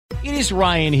It is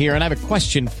Ryan here, and I have a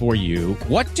question for you.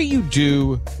 What do you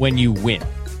do when you win?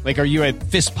 Like, are you a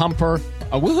fist pumper,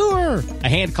 a woohooer, a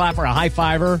hand clapper, a high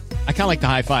fiver? I kind of like the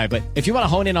high five, but if you want to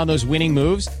hone in on those winning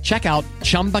moves, check out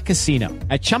Chumba Casino.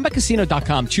 At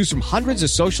ChumbaCasino.com, choose from hundreds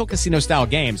of social casino-style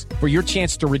games for your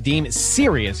chance to redeem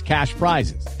serious cash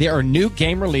prizes. There are new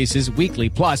game releases weekly,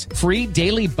 plus free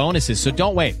daily bonuses. So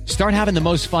don't wait. Start having the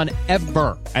most fun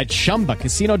ever at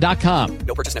ChumbaCasino.com.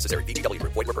 No purchase necessary. VGW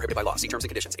Group. Void where prohibited by law. See terms and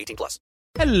conditions. 18+.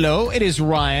 Hello, it is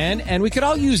Ryan, and we could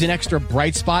all use an extra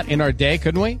bright spot in our day,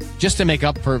 couldn't we? Just to make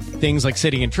up for things like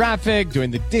sitting in traffic,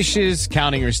 doing the dishes,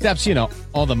 counting your steps, you know,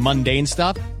 all the mundane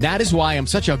stuff. That is why I'm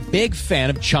such a big fan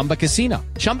of Chumba Casino.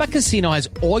 Chumba Casino has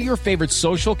all your favorite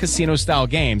social casino-style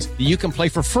games that you can play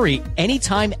for free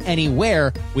anytime,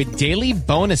 anywhere with daily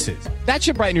bonuses. That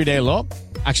should brighten your day a little.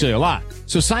 Actually, a lot.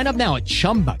 So sign up now at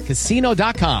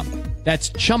ChumbaCasino.com.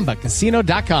 That's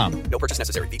ChumbaCasino.com. No purchase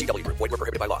necessary. VGW Group. Void where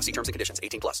prohibited by law. See terms and conditions.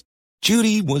 18+.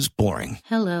 Judy was boring.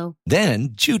 Hello. Then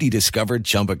Judy discovered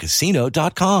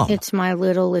ChumbaCasino.com. It's my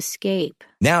little escape.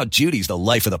 Now Judy's the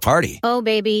life of the party. Oh,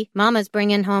 baby, mama's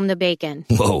bringing home the bacon.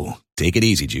 Whoa, take it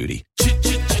easy, Judy.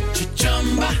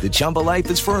 The Chumba life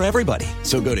is for everybody.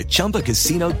 So go to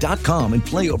ChumbaCasino.com and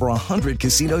play over 100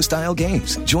 casino-style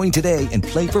games. Join today and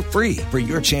play for free for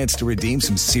your chance to redeem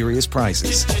some serious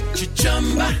prizes.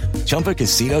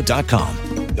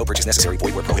 ChumbaCasino.com. No purchase necessary.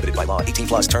 Void where prohibited by law.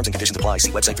 18+. Terms and conditions apply. See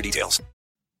website for details.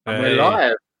 And we're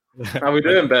live. How we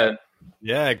doing, Ben?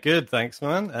 Yeah, good. Thanks,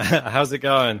 man. How's it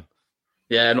going?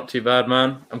 Yeah, not too bad,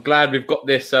 man. I'm glad we've got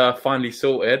this finally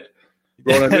sorted.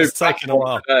 We're on a new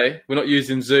platform today. We're not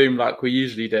using Zoom like we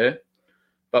usually do,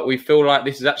 but we feel like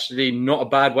this is actually not a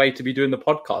bad way to be doing the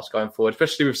podcast going forward,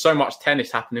 especially with so much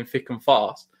tennis happening thick and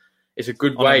fast. It's a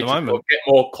good way to get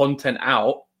more content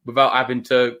out without having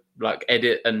to like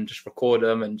edit and just record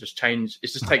them and just change.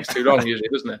 It just takes too long usually,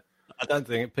 doesn't it? I don't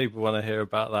think people want to hear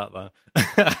about that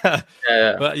though.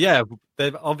 Yeah. But yeah,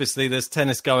 obviously there's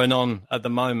tennis going on at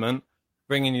the moment.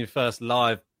 Bringing you first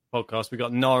live podcast. We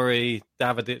got Norrie,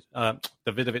 Davidovich,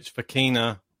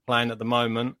 Fokina playing at the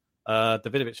moment.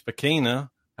 Davidovich Fokina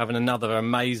having another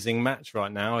amazing match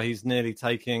right now. He's nearly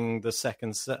taking the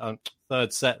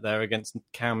third set there against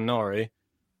Cam Norrie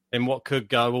in what could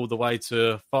go all the way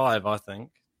to 5, I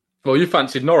think. Well, you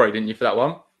fancied Norrie, didn't you, for that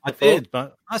one? I did,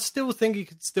 but I still think he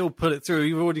could still put it through.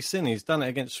 You've already seen he's done it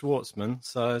against Schwartzman,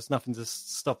 so there's nothing to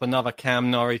stop another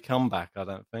Cam Norrie comeback, I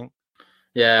don't think.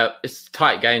 Yeah, it's a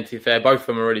tight game, to be fair. Both of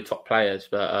them are really top players.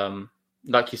 But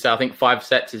like you said, I think 5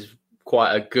 sets is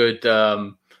quite a good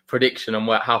prediction on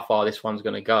how far this one's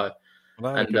going to go.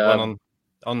 Well, and one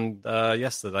on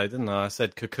yesterday, didn't I? I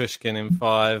said Kukushkin in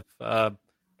 5.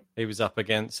 He was up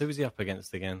against... Who was he up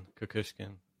against again?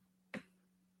 Kukushkin.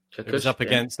 He was up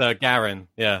against Garin.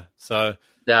 Yeah, so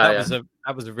that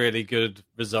was a really good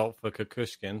result for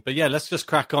Kukushkin. But yeah, let's just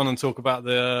crack on and talk about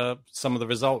some of the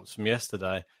results from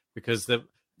yesterday, because there are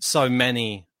so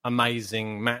many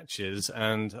amazing matches,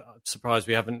 and I'm surprised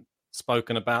we haven't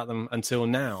spoken about them until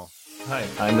now. Hi,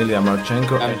 I'm Ilya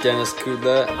Marchenko. I'm Dennis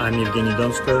Kudla. I'm Evgeny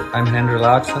Donskoy. I'm Henry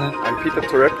Laaksonen. I'm Peter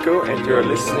Torebko, and you're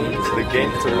listening to the Game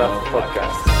to Love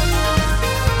podcast.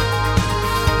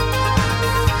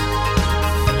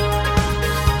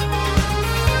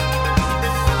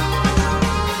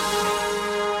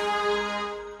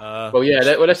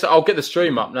 I'll get the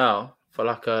stream up now for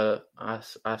like a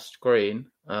screen.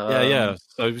 Yeah.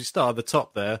 So we start at the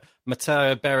top there.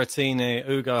 Matteo Berrettini,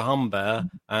 Ugo Humbert,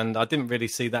 and I didn't really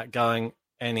see that going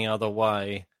any other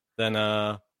way than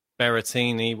a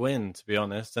Berrettini win, to be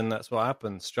honest. And that's what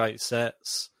happened. Straight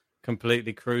sets,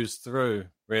 completely cruised through,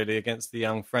 really, against the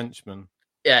young Frenchman.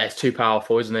 Yeah, it's too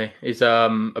powerful, isn't he? He's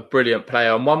a brilliant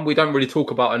player, and one we don't really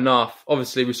talk about enough.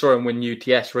 Obviously, we saw him win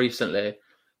UTS recently.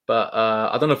 But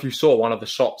I don't know if you saw one of the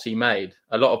shots he made.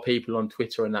 A lot of people on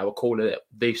Twitter and that were calling it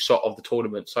the shot of the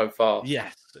tournament so far.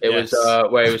 Yes. It was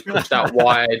where he was pushed out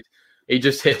wide. He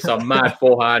just hit some mad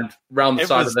forehand round the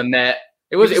side of the net.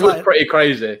 It was pretty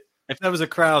crazy. If there was a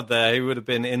crowd there, he would have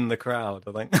been in the crowd,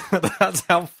 I think. That's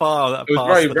how far that It was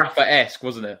very Rafa-esque,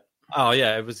 wasn't it? Oh,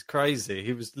 yeah, it was crazy.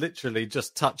 He was literally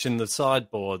just touching the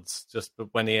sideboards just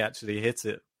when he actually hit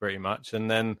it, pretty much. And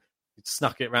then he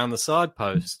snuck it round the side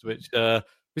post, which...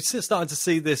 we're starting to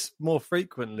see this more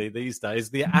frequently these days.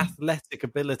 The athletic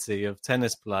ability of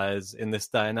tennis players in this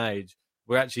day and age,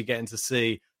 we're actually getting to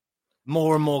see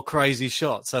more and more crazy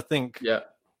shots. I think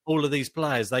all of these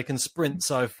players, they can sprint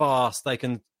so fast, they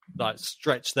can like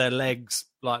stretch their legs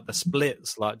like the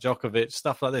splits, like Djokovic,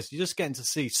 stuff like this. You're just getting to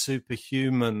see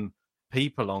superhuman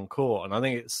people on court, and I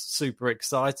think it's super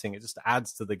exciting. It just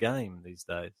adds to the game these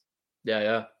days.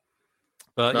 Yeah.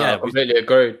 But I completely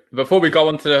agree. Before we go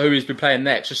on to who he's been playing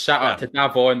next, just shout out to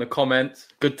Davor in the comments.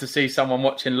 Good to see someone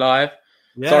watching live.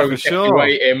 Yeah, sorry, for we kept sure. you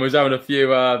waiting. We was having a few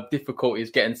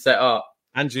difficulties getting set up.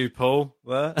 And you, Paul.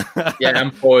 There. Yeah,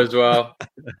 and Paul as well.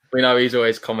 We know he's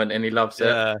always commenting. He loves it.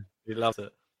 Yeah, he loves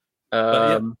it.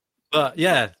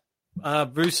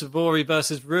 Rusevori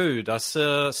versus Rude. I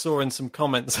saw in some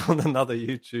comments on another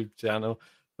YouTube channel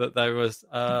that there was,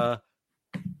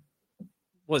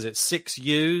 was it 6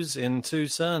 U's in 2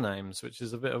 surnames, which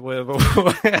is a bit of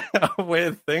a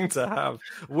weird thing to have.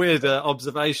 Weird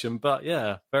observation, but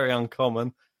yeah, very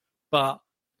uncommon. But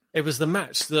it was the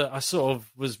match that I sort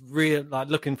of was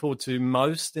looking forward to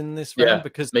most in this round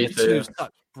because they're two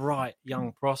such bright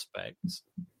young prospects.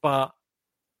 But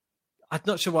I'm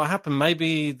not sure what happened.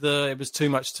 Maybe it was too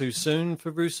much too soon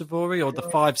for Rusevori, or the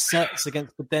 5 sets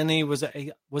against Bedeni.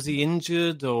 Was he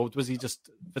injured, or was he just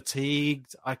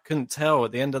fatigued? I couldn't tell.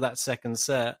 At the end of that second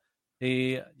set,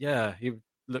 he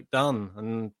looked done,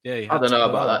 and I don't know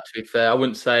about that. To be fair, I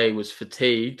wouldn't say he was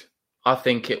fatigued. I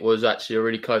think it was actually a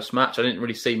really close match. I didn't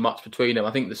really see much between them.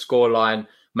 I think the scoreline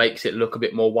makes it look a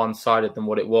bit more one-sided than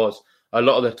what it was. A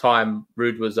lot of the time,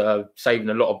 Rude was saving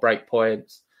a lot of break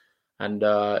points. And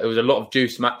it was a lot of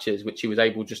juice matches, which he was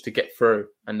able just to get through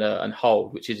and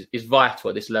hold, which is vital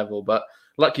at this level. But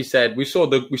like you said, we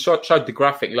showed the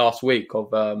graphic last week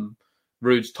of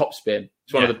Rude's topspin.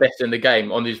 It's one of the best in the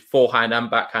game on his forehand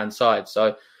and backhand side.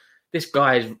 So this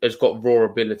guy has got raw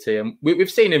ability, and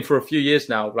we've seen him for a few years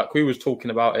now. Like we was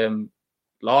talking about him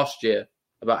last year,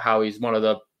 about how he's one of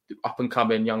the up and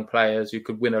coming young players who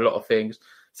could win a lot of things.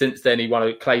 Since then, he won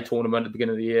a clay tournament at the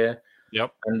beginning of the year.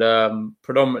 Yep. And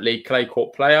predominantly clay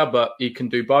court player, but he can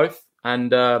do both.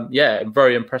 And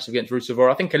very impressive against Rusevori.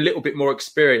 I think a little bit more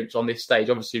experience on this stage.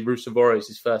 Obviously, Rusevori is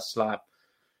his first slab.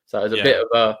 So there's a bit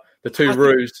of the two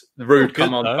Rude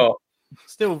come on top.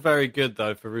 Still very good,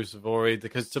 though, for Rusevori,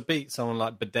 because to beat someone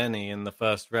like Bedeni in the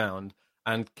first round,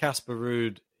 and Casper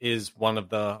Ruud is one of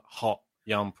the hot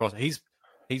young prospects.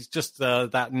 He's just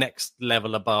that next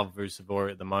level above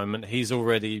Rusevori at the moment. He's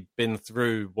already been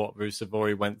through what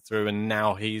Rusevori went through, and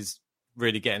now he's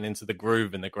really getting into the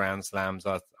groove in the Grand Slams,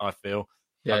 I feel.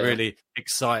 I'm really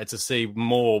excited to see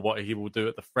more what he will do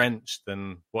at the French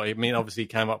than what he... I mean, obviously, he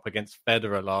came up against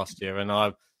Federer last year, and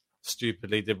I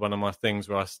stupidly did one of my things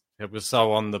where I was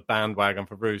so on the bandwagon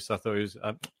for Ruud. I thought he was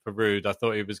for Ruud. I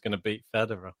thought he was going to beat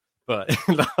Federer, but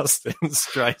he lost in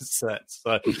straight sets.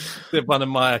 So did one of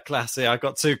my classic. I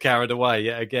got too carried away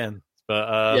yet again. But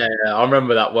I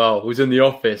remember that well. He was in the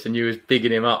office and you was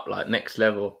bigging him up like next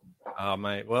level. Oh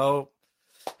mate, well,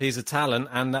 he's a talent,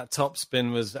 and that top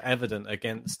spin was evident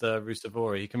against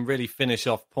Rusevori. He can really finish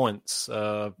off points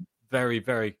very,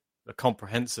 very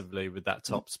comprehensively with that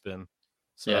top spin.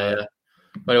 So,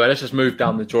 But anyway, let's just move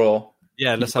down the draw.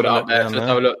 Yeah, let's have a look down. Let's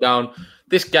have a look down.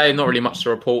 This game, not really much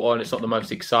to report on. It's not the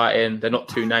most exciting. They're not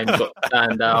two names that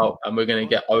stand out, and we're going to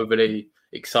get overly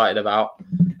excited about.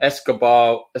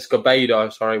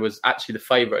 Escobedo, was actually the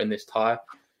favourite in this tie.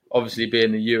 Obviously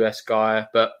being the US guy.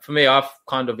 But for me, I've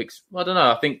kind of... I don't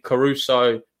know. I think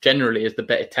Caruso generally is the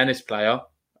better tennis player.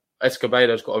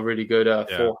 Escobedo's got a really good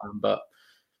forehand, but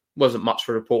wasn't much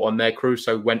to report on there.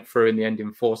 Caruso went through in the end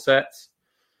in 4 sets.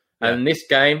 And this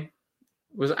game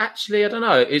was actually, I don't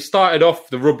know, it started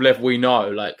off the Rublev we know,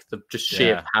 like the just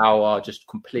sheer power, just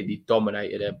completely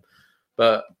dominated him.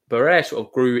 But Barrère sort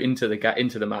of grew into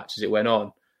the match as it went on.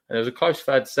 And there was a close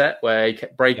third set where he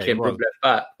kept breaking Rublev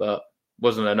back, but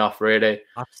wasn't enough really.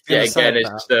 Again,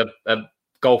 it's just a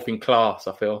golfing class,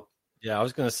 I feel. Yeah, I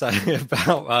was going to say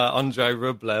about Andrei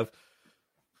Rublev.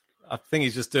 I think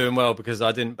he's just doing well because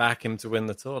I didn't back him to win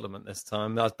the tournament this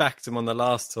time. I backed him on the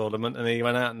last tournament and he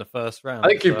went out in the first round. I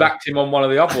think you backed him on one of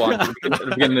the other ones at the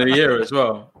beginning of the year as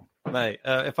well. Mate,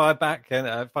 if I back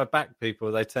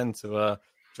people, they tend to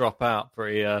drop out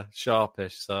pretty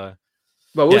sharpish. So,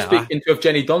 well, we're speaking to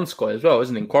Jenny Donskoy as well,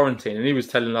 isn't he, in quarantine, and he was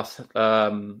telling us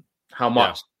how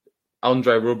much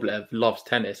Andrei Rublev loves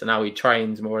tennis and how he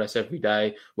trains more or less every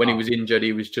day. When he was injured,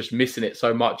 he was just missing it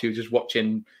so much. He was just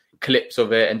watching clips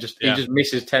of it and he just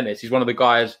misses tennis. He's one of the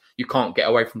guys you can't get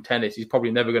away from tennis. He's probably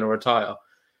never going to retire.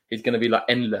 He's going to be like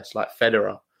endless, like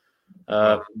Federer.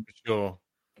 For sure.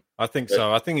 I think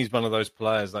so. I think he's one of those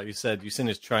players, like you said, you've seen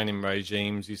his training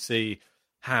regimes, you see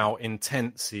how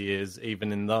intense he is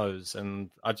even in those.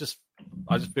 And I just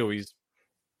feel he's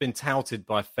been touted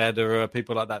by Federer,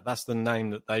 people like that. That's the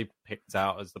name that they picked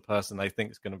out as the person they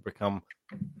think is going to become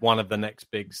one of the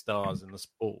next big stars in the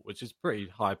sport, which is pretty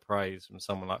high praise from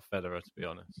someone like Federer, to be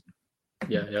honest.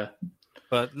 Yeah.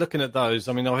 But looking at those,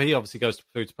 I mean, he obviously goes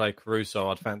through to play Caruso.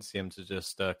 I'd fancy him to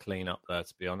just clean up there,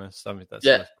 to be honest. I mean, that's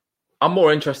I'm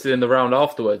more interested in the round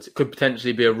afterwards. It could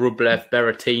potentially be a Rublev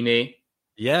Berrettini.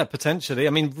 Yeah, potentially. I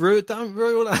mean, Ruud, don't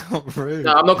rule out Ruud.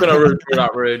 No, I'm not going to rule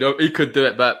out Ruud. He could do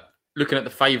it, but looking at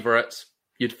the favourites,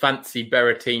 you'd fancy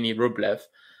Berrettini, Rublev.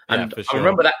 And for sure. I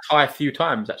remember that tie a few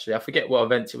times, actually. I forget what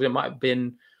events it was. It might have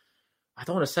been, I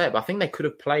don't want to say it, but I think they could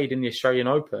have played in the Australian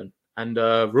Open. And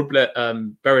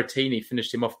Berrettini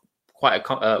finished him off quite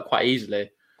easily.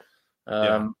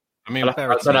 I mean, I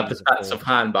don't have the stats of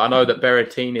hand, but I know that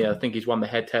Berrettini, I think he's won the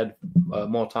head-to-head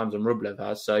more times than Rublev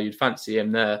has. So you'd fancy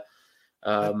him there.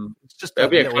 It'll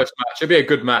be a close match. It'll be a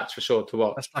good match for sure to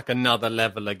watch. That's like another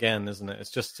level again, isn't it?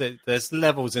 It's just there's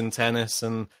levels in tennis,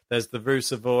 and there's the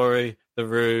Rusevori, the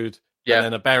Ruud, and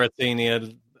then a Berrettini.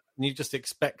 And you just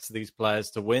expect these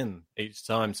players to win each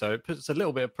time, so it puts a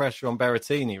little bit of pressure on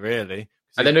Berrettini, really.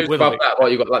 And then who's above that? Well,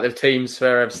 you've got like the teams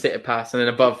Zverev, Tsitsipas, and then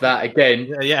above that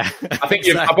again. Yeah. I think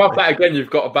above that again,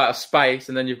 you've got about a space,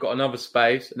 and then you've got another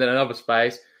space, and then another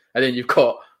space, and then you've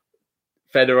got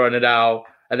Federer, Nadal,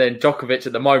 and then Djokovic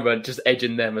at the moment, just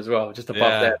edging them as well, just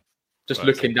above them, just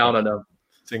looking down on them.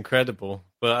 It's incredible.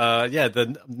 But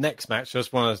the next match I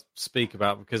just want to speak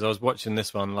about, because I was watching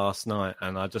this one last night,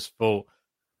 and I just thought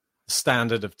the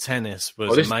standard of tennis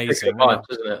was amazing. Bunch,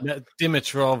 isn't it?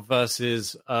 Dimitrov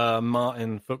versus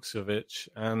Martin Fucsovics,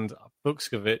 and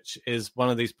Fucsovics is one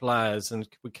of these players, and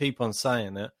we keep on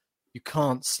saying it, you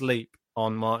can't sleep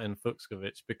on Martin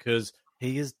Fucsovics because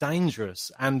he is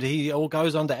dangerous, and he all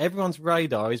goes under everyone's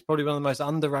radar. He's probably one of the most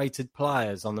underrated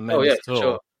players on the men's tour.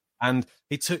 Sure. And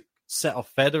he set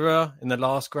off Federer in the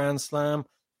last Grand Slam,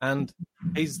 and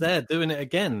he's there doing it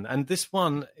again. And this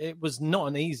one, it was not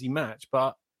an easy match,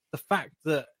 but the fact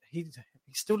that he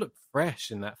still looked fresh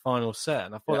in that final set,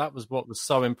 and I thought that was what was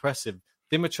so impressive.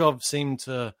 Dimitrov seemed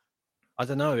to, I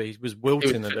don't know, he was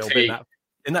wilting a little bit.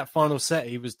 In that final set,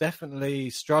 he was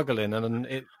definitely struggling,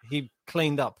 and he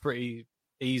cleaned up pretty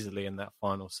easily in that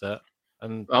final set.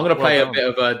 And I'm going to play a bit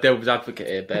of a devil's advocate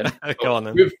here, Ben. Go on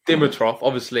then. With Dimitrov,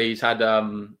 obviously he's had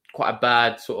quite a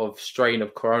bad sort of strain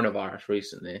of coronavirus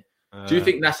recently. Do you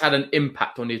think that's had an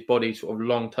impact on his body sort of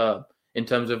long term in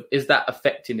terms of, is that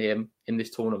affecting him in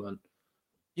this tournament?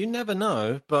 You never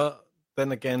know, but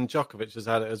then again, Djokovic has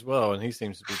had it as well, and he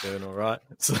seems to be doing all right.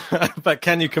 So, but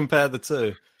can you compare the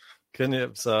two? Can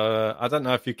you? So I don't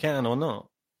know if you can or not.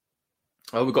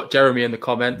 Oh, we've got Jeremy in the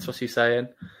comments. What's he saying?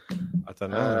 I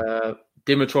don't know.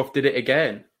 Dimitrov did it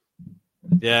again.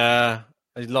 Yeah,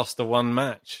 he lost the one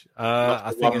match.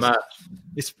 I think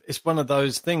it's one of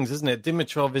those things, isn't it?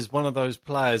 Dimitrov is one of those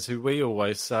players who we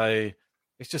always say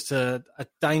it's just a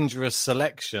dangerous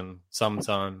selection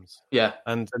sometimes. Yeah.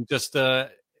 And just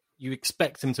you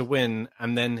expect him to win,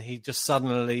 and then he just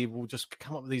suddenly will just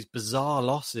come up with these bizarre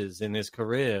losses in his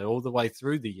career all the way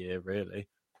through the year, really.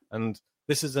 And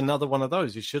this is another one of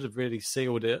those. He should have really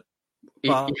sealed it. He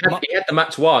had the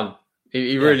match won.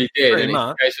 He really did. And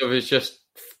in case of it's just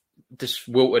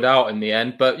wilted out in the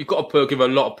end. But you've got to give a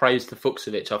lot of praise to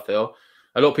Fucsovics, I feel.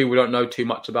 A lot of people don't know too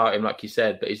much about him, like you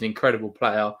said, but he's an incredible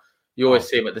player. You always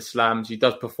see him at the slams. He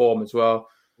does perform as well.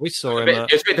 We saw him.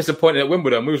 It was a bit disappointing at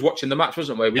Wimbledon. We was watching the match,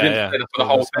 wasn't we? We didn't stay there for the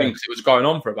whole thing because it was going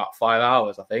on for about 5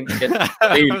 hours, I think.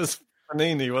 It was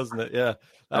Panini, wasn't it? Yeah.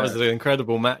 That was an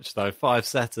incredible match, though.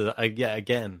 5-setter yet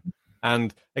again.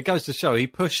 And it goes to show he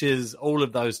pushes all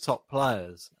of those top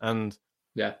players. And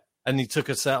he took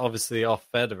a set, obviously, off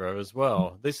Federer as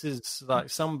well. This is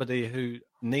like somebody who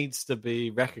needs to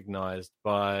be recognised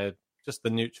by just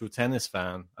the neutral tennis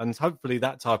fan. And hopefully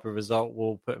that type of result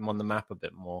will put him on the map a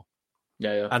bit more.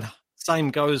 Yeah. And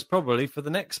same goes probably for the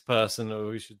next person who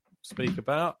we should speak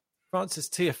about. Francis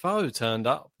Tiafoe turned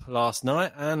up last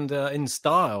night and in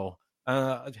style.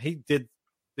 He did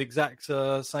the exact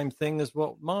same thing as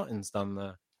what Martin's done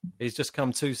there. He's just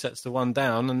come 2-1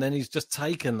 down, and then he's just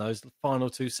taken those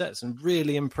final 2 sets, and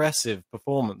really impressive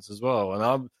performance as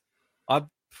well. And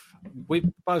we've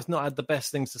both not had the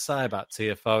best things to say about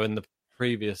Tiafoe in the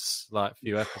previous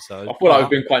few episodes. I feel like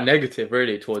we've been quite negative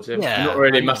really towards him. Yeah, we're not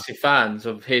really massive fans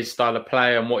of his style of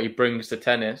play and what he brings to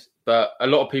tennis. But a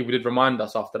lot of people did remind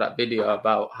us after that video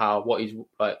about what he's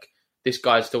like. This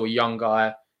guy's still a young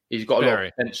guy. He's got a lot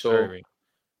of potential.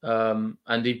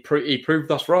 And he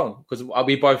proved us wrong, because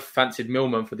we both fancied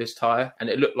Millman for this tie, and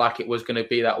it looked like it was going to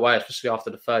be that way, especially after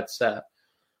the third set.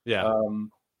 Yeah.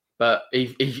 But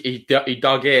he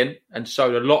dug in and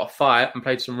showed a lot of fight and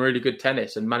played some really good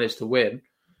tennis and managed to win.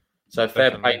 So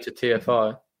fair play to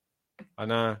TFI. I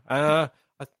know. I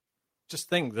just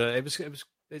think that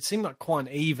it seemed like quite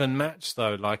an even match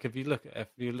though. Like if you looked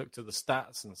at the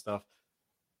stats and stuff,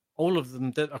 all of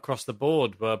them across the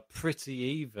board were pretty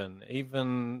even.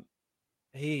 Even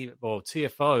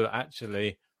TFO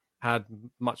actually had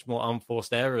much more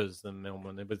unforced errors than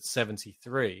Millman with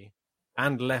 73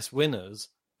 and less winners.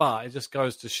 But it just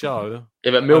goes to show.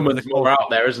 Yeah, but Millman's more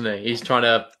out there, isn't he? He's trying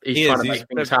to make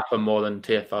things happen more than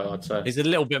TFO, I'd say. He's a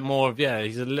little bit more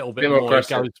he's a little bit more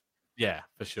aggressive. Yeah,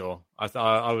 for sure.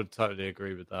 I would totally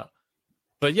agree with that.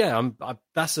 But yeah,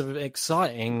 that's an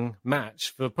exciting match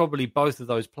for probably both of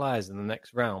those players in the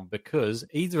next round, because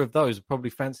either of those would probably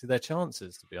fancy their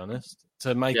chances, to be honest,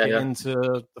 to make it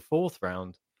into the fourth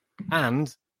round.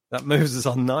 And that moves us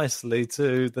on nicely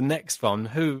to the next one,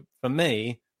 who, for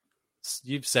me,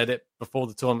 you've said it before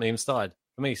the tournament even started,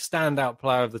 for me, standout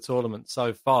player of the tournament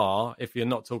so far, if you're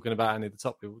not talking about any of the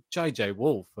top people, JJ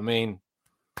Wolf. I mean,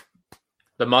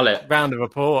 the mullet. Round of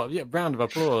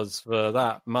applause for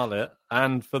that mullet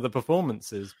and for the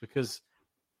performances, because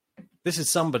this is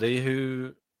somebody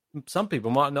who some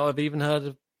people might not have even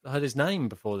heard his name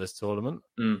before this tournament.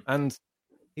 And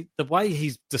the way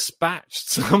he's dispatched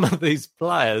some of these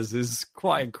players is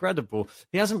quite incredible.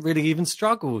 He hasn't really even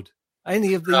struggled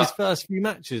any of these first few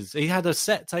matches. He had a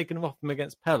set taken off him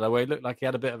against Pella where he looked like he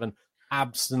had a bit of an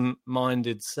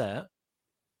absent-minded set.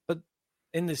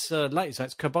 In this latest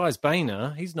match, Kabai's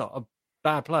Bainer, he's not a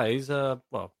bad player. He's,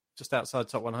 just outside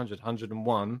top 100,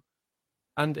 101.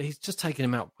 And he's just taking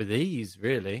him out with ease,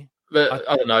 really. But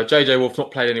I don't know. JJ Wolf's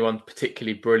not played anyone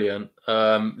particularly brilliant.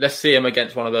 Let's see him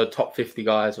against one of the top 50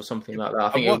 guys or something like that. I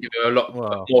think he'll give him a lot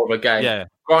more of a game. Yeah.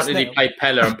 Granted, he played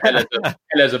Pella, and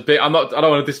Pella's a bit... I don't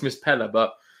want to dismiss Pella,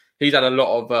 but he's had a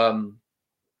lot of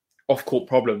off-court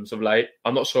problems of late.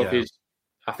 I'm not sure if he's...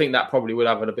 I think that probably would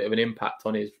have a bit of an impact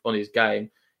on his game.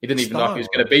 He didn't even know if he was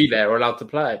going to be there or allowed to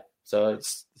play. So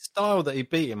the style that he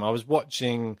beat him, I was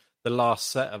watching the last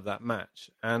set of that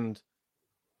match, and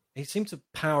he seemed to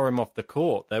power him off the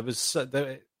court.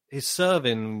 His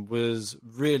serving was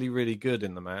really, really good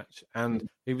in the match, and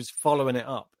he was following it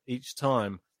up each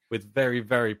time with very,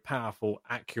 very powerful,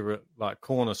 accurate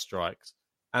corner strikes.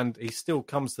 And he still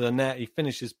comes to the net. He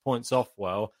finishes points off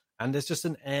well, and there's just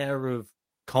an air of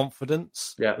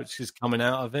confidence which is coming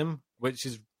out of him, which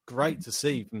is great to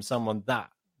see from someone that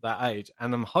age.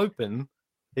 And I'm hoping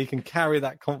he can carry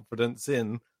that confidence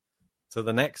in to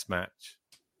the next match,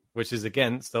 which is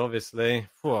against, obviously,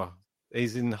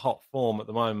 he's in hot form at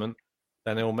the moment,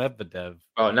 Thiem Medvedev.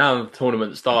 Oh, now the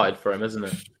tournament started for him, isn't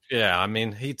it? Yeah, I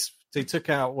mean, he took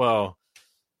out,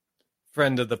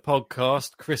 friend of the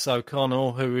podcast, Chris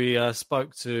O'Connell, who he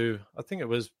spoke to, I think it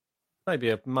was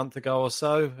maybe a month ago or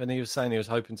so, and he was saying he was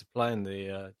hoping to play in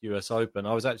the US Open.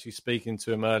 I was actually speaking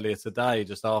to him earlier today,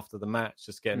 just after the match,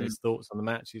 just getting his thoughts on the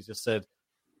match. He just said,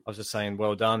 I was just saying,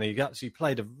 well done. He actually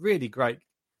played a really great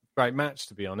match,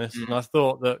 to be honest. And I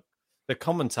thought that the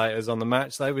commentators on the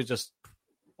match, they were just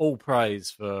all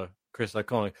praise for Chris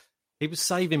O'Connell. He was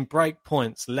saving break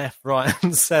points left, right,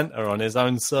 and centre on his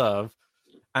own serve.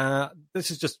 This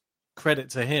is just credit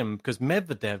to him, because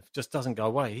Medvedev just doesn't go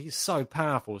away. He's so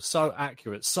powerful, so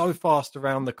accurate, so fast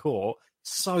around the court,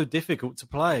 so difficult to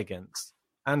play against.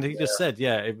 And he just said,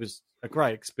 it was a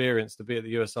great experience to be at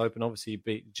the US Open. Obviously, he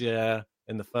beat Jer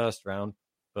in the first round,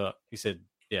 but he said,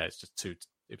 it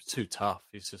was too tough.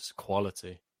 He's just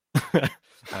quality.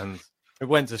 And it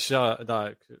went to show,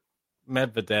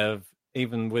 Medvedev,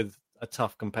 even with a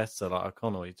tough competitor like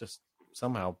O'Connell, he just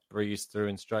somehow breezed through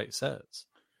in straight sets.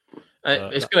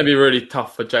 It's going to be really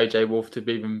tough for JJ Wolf to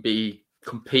even be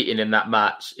competing in that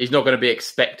match. He's not going to be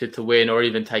expected to win or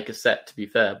even take a set, to be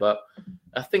fair. But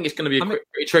I think it's going to be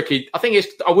pretty tricky. I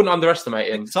wouldn't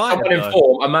underestimate him.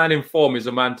 A man in form is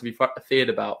a man to be feared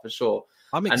about, for sure.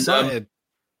 I'm excited.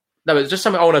 It's just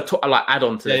something I want to add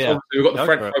on to this. Obviously, we've got the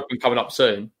French Open coming up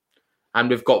soon, and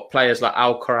we've got players like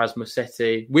Alcaraz,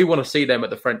 Musetti. We want to see them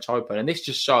at the French Open, and this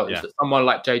just shows that someone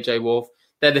like JJ Wolf,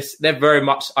 they're very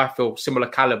much, I feel, similar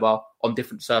caliber on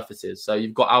different surfaces. So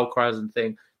you've got Alcaraz and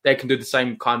thing. They can do the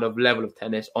same kind of level of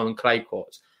tennis on clay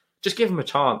courts. Just give them a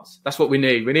chance. That's what we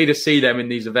need. We need to see them in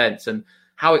these events. And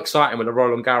how exciting will a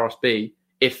Roland Garros be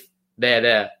if they're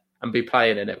there and be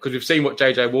playing in it? Because we've seen what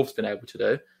JJ Wolf's been able to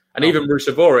do. And even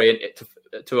Rusevori,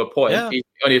 to a point, he's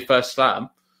only his first slam.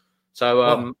 So,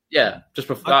 I was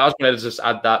going to just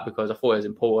add that because I thought it was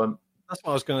important. That's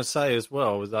what I was going to say as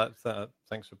well. Was that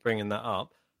thanks for bringing that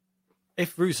up.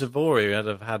 If Rusevori had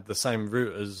have had the same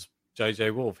route as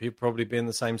JJ Wolf, he'd probably be in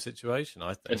the same situation,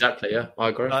 I think. Exactly, yeah, I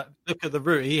agree. Look at the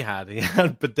route he had. He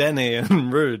had Bedeni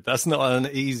and Ruud. That's not an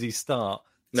easy start.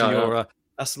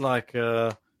 That's like,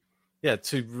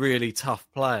 two really tough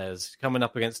players coming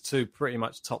up against two pretty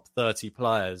much top 30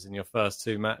 players in your first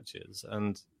two matches.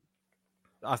 And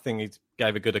I think he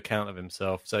gave a good account of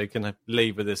himself, so he can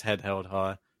leave with his head held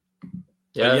high.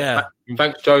 Yeah.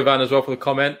 Thanks, Jovan, as well for the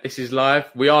comment. This is live.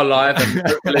 We are live, and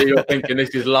hopefully you're thinking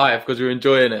this is live because we're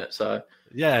enjoying it. So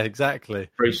yeah, exactly.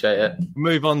 Appreciate it.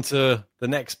 Move on to the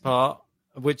next part,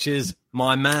 which is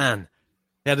my man.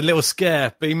 He had a little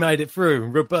scare, but he made it through.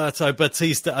 Roberto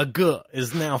Batista Agut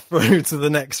is now through to the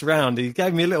next round. He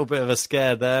gave me a little bit of a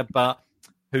scare there, but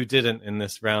who didn't in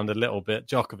this round a little bit?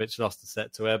 Djokovic lost a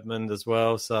set to Edmund as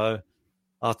well, so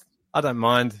I don't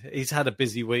mind. He's had a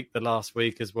busy week the last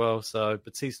week as well. So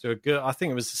Batista Agut, I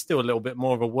think it was still a little bit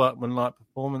more of a workmanlike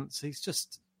performance. He's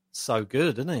just so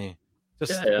good, isn't he?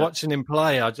 Just watching him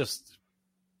play, I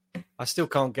still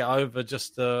can't get over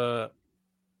just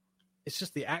it's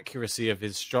just the accuracy of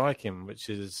his striking, which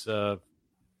is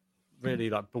really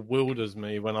like bewilders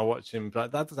me when I watch him.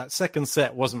 Like that second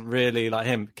set wasn't really like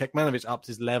him. Kekmanovic upped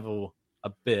his level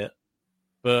a bit,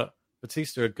 but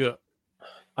Batista Agut,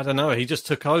 I don't know. He just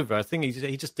took over. I think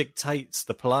he just dictates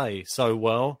the play so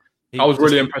well. I was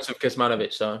really impressed with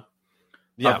Kecmanovic, though.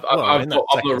 Yeah, I've not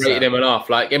rated him enough.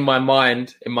 Like in my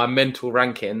mind, in my mental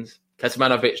rankings,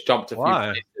 Kecmanovic jumped a few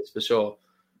places for sure.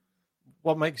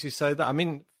 What makes you say that? I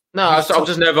mean, no,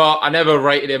 I never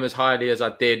rated him as highly as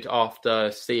I did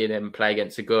after seeing him play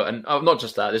against Agut. And not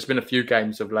just that, there's been a few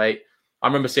games of late. I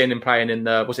remember seeing him playing in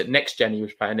Next Gen he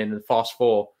was playing in the Fast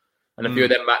Four. And a few of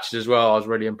them matches as well, I was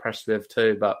really impressed with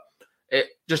too. But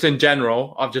just in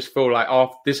general, I just feel like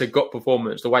after this Agut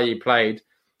performance, the way he played,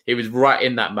 he was right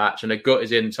in that match. And Agut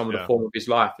is in some of the form of his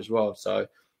life as well. So it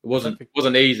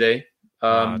wasn't easy.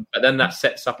 But then that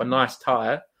sets up a nice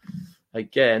tie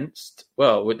against,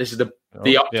 this is the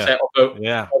upset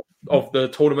of the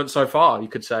tournament so far, you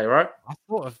could say, right?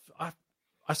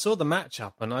 I saw the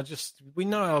matchup and we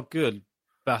know how good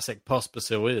Vasek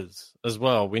Pospisil is as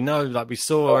well. We know, like we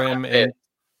saw him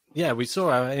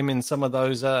in some of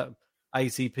those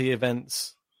ATP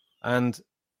events, and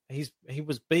he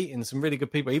was beating some really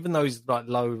good people, even though he's like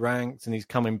low ranked and he's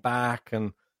coming back.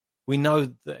 And we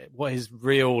know that what his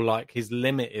real his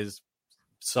limit is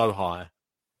so high.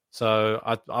 So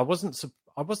I wasn't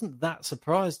that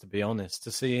surprised, to be honest,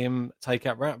 to see him take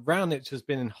out Raonic. Has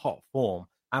been in hot form,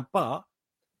 but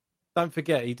don't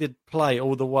forget, he did play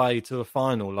all the way to a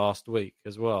final last week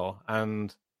as well.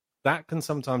 And that can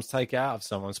sometimes take it out of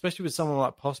someone, especially with someone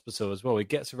like Pospisil as well. He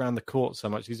gets around the court so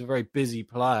much. He's a very busy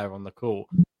player on the court.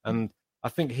 And I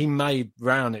think he made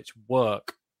Raonic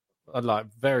work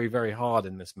very, very hard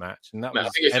in this match. And I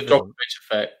think it's a Djokovic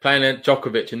effect. Playing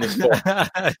Djokovic in this sport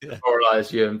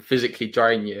demoralize you and physically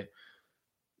drain you.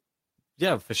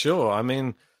 Yeah, for sure. I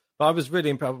mean, I was really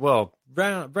impressed. Well,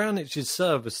 Raonic's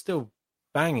serve was still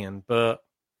banging, but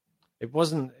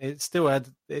it still had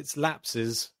its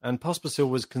lapses, and Pospisil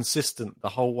was consistent the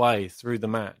whole way through the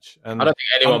match. And I don't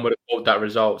think anyone would have called that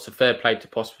result. It's a fair play to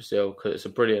Pospisil because it's a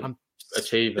brilliant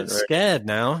achievement. I'm scared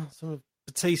now. Some of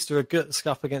Batista Agut's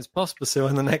up against Pospisil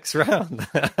in the next round.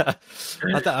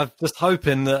 I'm just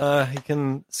hoping that he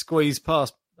can squeeze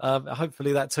past.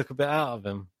 Hopefully that took a bit out of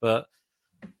him, but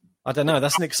I don't know.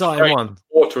 That's an exciting one.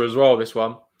 Water as well, this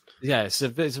one. Yeah, it's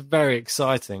very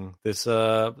exciting. These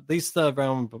third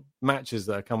round matches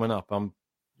that are coming up, I'm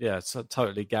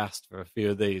totally gassed for a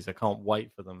few of these. I can't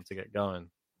wait for them to get going.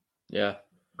 Yeah,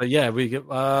 but yeah, we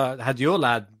had your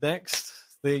lad next.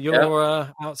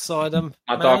 Your outsider,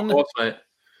 my dark horse, mate.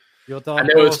 Your dark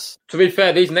horse. To be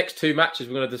fair, these next two matches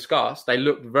we're going to discuss, they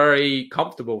look very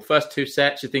comfortable. First two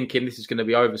sets, you're thinking this is going to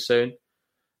be over soon,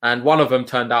 and one of them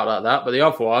turned out like that, but the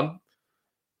other one.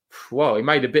 Well, he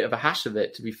made a bit of a hash of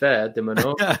it, to be fair, de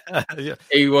Minaur. Yeah.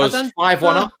 He was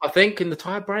 5-1 up, I think, in the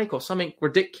tie-break or something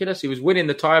ridiculous. He was winning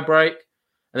the tie-break,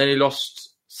 and then he lost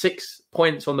 6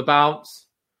 points on the bounce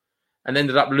and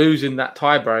ended up losing that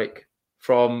tie-break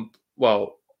from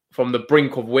the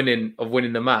brink of winning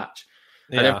the match.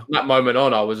 Yeah. And then from that moment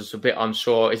on, I was just a bit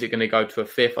unsure. Is it going to go to a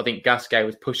fifth? I think Gasquet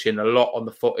was pushing a lot on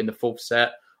the foot in the fourth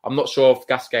set. I'm not sure if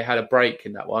Gasquet had a break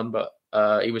in that one, but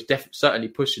he was certainly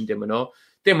pushing de Minaur.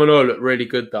 De Minaur looked really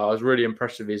good, though. I was really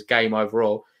impressed with his game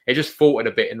overall. He just faltered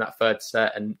a bit in that third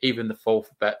set and even the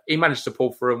fourth, but he managed to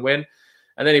pull through and win.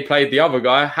 And then he played the other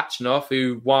guy, Khachanov,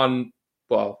 who won,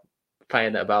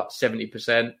 playing at about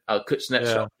 70%.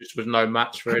 Kuznetsov just was no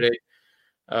match for it.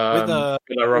 With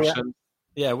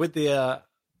the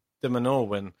de Minaur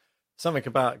win, something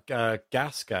about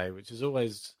Gasquet, which is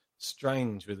always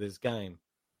strange with his game.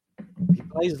 He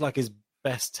plays like his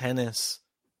best tennis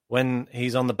when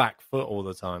he's on the back foot all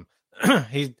the time.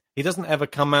 He doesn't ever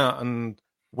come out and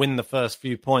win the first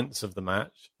few points of the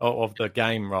match, or of the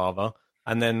game rather,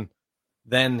 and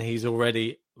then he's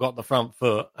already got the front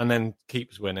foot and then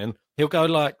keeps winning. he'll go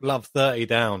like love 30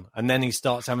 down, and then he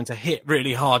starts having to hit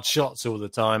really hard shots all the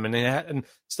time, and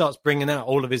starts bringing out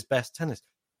all of his best tennis.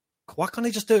 Why can't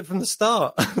he just do it from the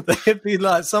start? They'd be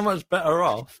like so much better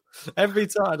off every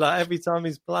time. Like every time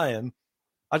he's playing,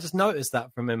 I just noticed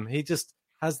that from him. He just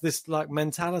has this like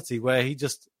mentality where he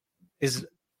just is.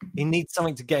 He needs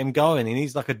something to get him going. He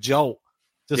needs like a jolt.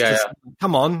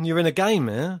 Come on, you're in a game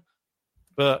here,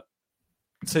 but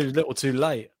too little, too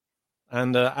late.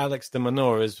 And Alex de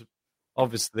Minaur is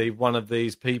obviously one of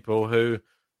these people who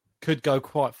could go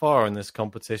quite far in this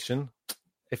competition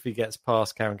if he gets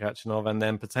past Karen Khachanov and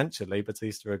then potentially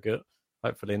Batista Agut.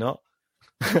 Hopefully not.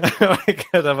 We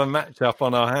could have a matchup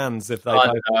on our hands if they.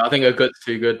 I think Agut's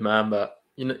too good, man. But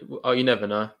you never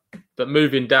know. But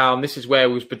moving down, this is where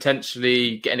we was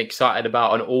potentially getting excited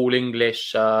about an all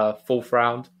English fourth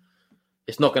round.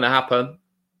 It's not going to happen.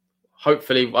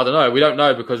 Hopefully, I don't know. We don't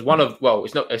know because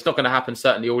it's not going to happen.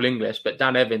 Certainly, all English, but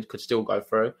Dan Evans could still go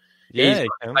through. He's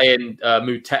playing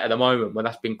Moutet at the moment when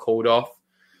that's been called off,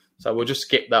 so we'll just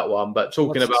skip that one. But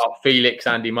talking about Felix,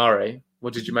 Andy Murray,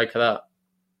 what did you make of that?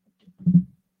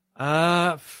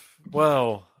 I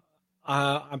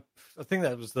think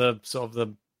that was the sort of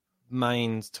the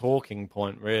main talking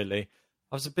point. Really,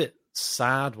 I was a bit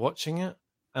sad watching it,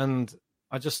 and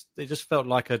it just felt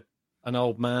like an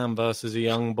old man versus a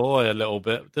young boy a little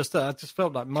bit. I just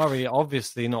felt like Murray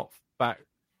obviously not back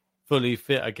fully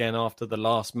fit again after the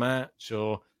last match,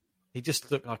 or he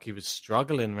just looked like he was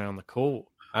struggling around the court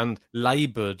and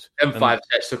laboured. Them 5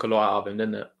 sets took a lot out of him,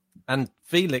 didn't it? And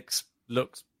Felix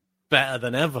looked better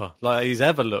than ever, like he's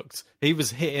ever looked. He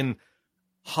was hitting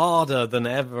harder than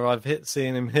ever I've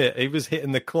seen him hit. He was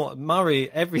hitting the court.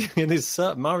 Murray's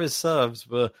serves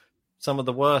were some of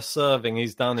the worst serving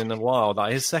he's done in a while.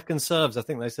 Like his second serves, I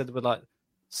think they said were like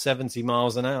 70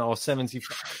 miles an hour or 70.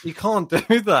 You can't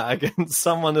do that against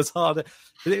someone as hard.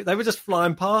 They were just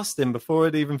flying past him before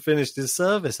he'd even finished his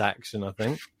service action, I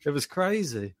think. It was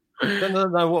crazy. I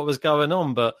don't know what was going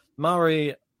on, but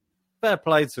Murray, fair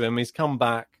play to him. He's come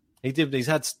back. He's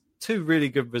had 2 really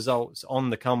good results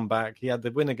on the comeback. He had the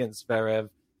win against Zverev.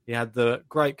 He had the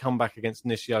great comeback against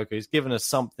Nishioka. He's given us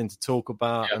something to talk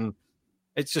about, and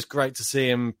it's just great to see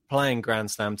him playing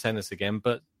Grand Slam tennis again.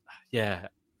 But yeah,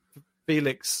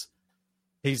 Felix,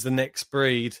 he's the next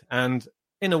breed. And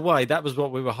in a way, that was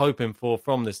what we were hoping for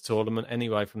from this tournament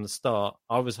anyway, from the start.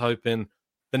 I was hoping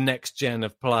the next gen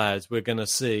of players, we're going to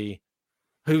see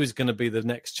who is going to be the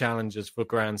next challengers for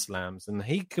Grand Slams. And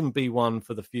he can be one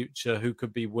for the future who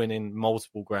could be winning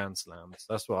multiple Grand Slams.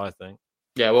 That's what I think.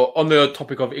 Yeah, well, on the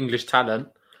topic of English talent,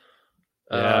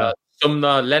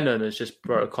 Sumner Lennon has just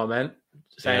brought a comment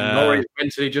saying Norrie's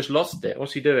mentally just lost it.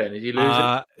 What's he doing? Is he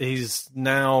losing? He's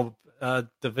now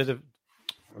Davidovich.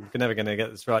 I'm never going to get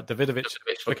this right. Davidovich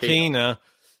Fokina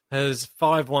has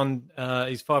 5-1.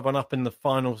 He's 5-1 up in the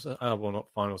final. Well, not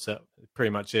final set. It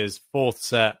pretty much is 4th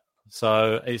set.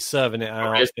 So he's serving it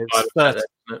out.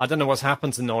 I don't know what's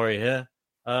happened to Norrie here.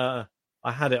 I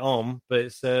had it on, but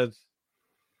it said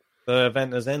the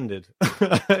event has ended,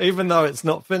 even though it's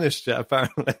not finished yet,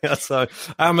 apparently. So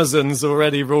Amazon's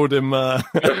already ruled him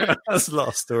as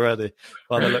lost already,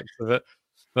 by the looks of it.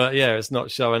 But yeah, it's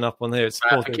not showing up on here.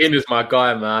 Fokina's my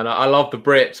guy, man. I love the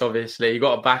Brits, obviously. You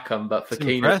got to back them, but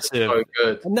Fokina's so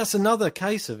good. And that's another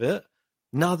case of it.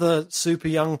 Another super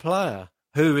young player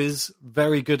who is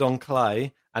very good on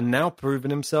clay and now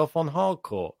proving himself on hard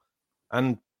court.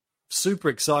 And super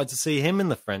excited to see him in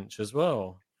the French as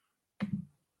well.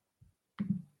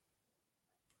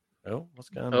 Oh, what's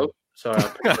going on? Oh, sorry.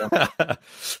 A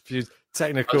few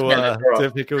technical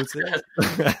difficulties.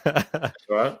 That's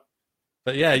right.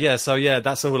 But yeah. So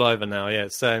that's all over now. Yeah,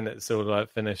 it's saying that it's all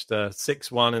finished.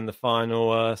 6-1 in the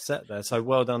final set there. So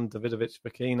well done, Davidovich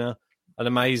Fokina. An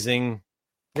amazing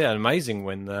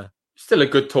win there. Still a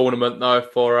good tournament though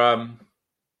for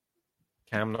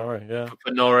Cam Norrie. Yeah,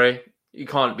 for Norrie, you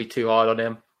can't be too hard on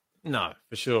him. No,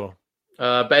 for sure.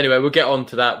 But anyway, we'll get on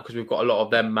to that because we've got a lot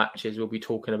of them matches we'll be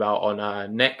talking about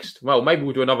on next. Well, maybe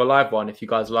we'll do another live one if you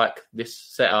guys like this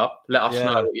setup. Let us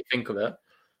know what you think of it.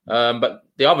 But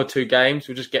the other 2 games,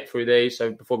 we'll just get through these.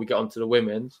 So before we get on to the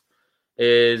women's,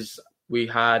 is we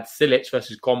had Cilic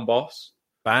versus Gombos.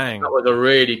 Bang. That was a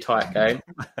really tight game.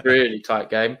 Really tight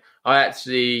game. I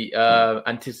actually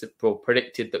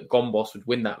predicted that Gombos would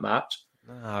win that match.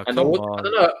 Oh, and I don't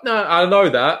know. No, I know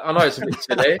that. I know it's a bit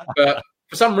silly, but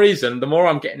for some reason, the more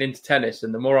I'm getting into tennis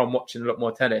and the more I'm watching a lot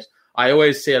more tennis, I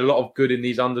always see a lot of good in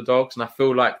these underdogs, and I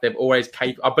feel like they've always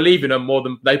I believe in them more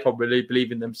than they probably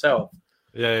believe in themselves.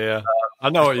 Yeah. I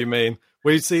know what you mean.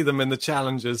 We see them in the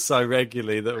challenges so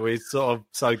regularly that we're sort of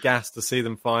so gassed to see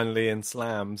them finally in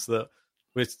slams that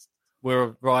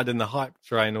we're riding the hype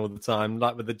train all the time,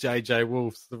 like with the JJ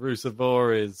Wolves, the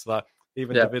Rusaboris, like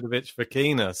even Davidovich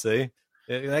Fokina. See,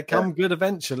 they come good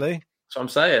eventually. That's what I'm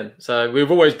saying. So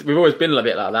we've always been a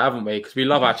bit like that, haven't we? Because we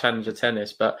love our challenger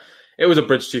tennis, but it was a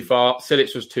bridge too far.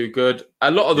 Cilic was too good. I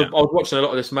was watching a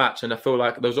lot of this match, and I feel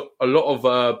like there was a lot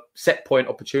of set point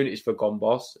opportunities for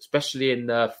Gombos, especially in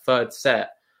the third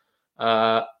set.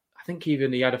 I think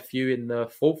even he had a few in the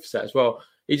fourth set as well.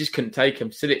 He just couldn't take him.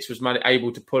 Cilic was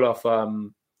able to pull off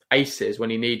aces when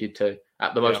he needed to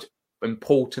at the most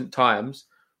important times.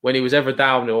 When he was ever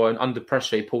down or under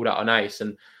pressure, he pulled out an ace.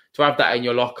 And to have that in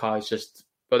your locker is just...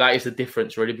 But that is the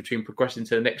difference, really, between progressing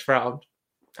to the next round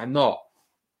and not.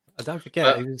 I don't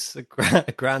forget, he was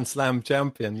a Grand Slam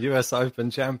champion, US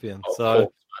Open champion.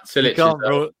 So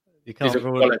Cilic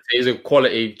he's a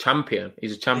quality champion.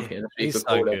 He's a champion. He's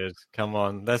so good. Come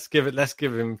on, let's give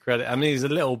him credit. I mean, he's a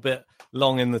little bit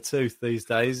long in the tooth these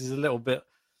days. He's a little bit,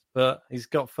 but he's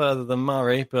got further than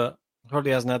Murray, but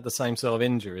probably hasn't had the same sort of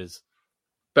injuries.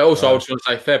 But also, I was going to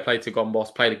say, fair play to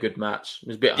Gombos. Played a good match. It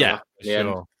was a bit unlucky in the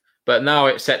end. But now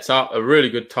it sets up a really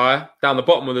good tie. Down the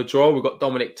bottom of the draw, we've got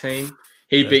Dominic Thiem.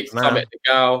 He beat Summit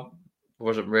Nagel. There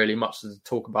wasn't really much to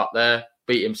talk about there.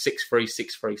 Beat him 6-3,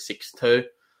 6-3,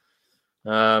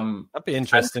 6-2. That'd be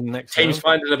interesting next time. Thiem's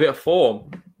finding a bit of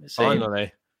form.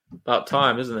 Finally. About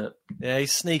time, isn't it? Yeah,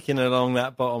 he's sneaking along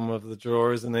that bottom of the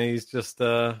drawer, isn't he? He's just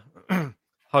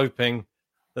hoping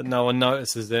that no one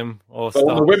notices him. On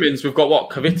the women's, we've got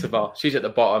Kvitova. She's at the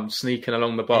bottom, sneaking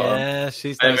along the bottom. Yeah,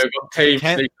 she's. And we've got Thiem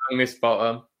sneaking along this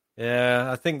bottom.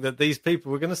 Yeah, I think that these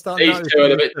people, we're going to start. These two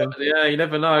are a bit. Yeah, you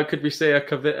never know. Could we see a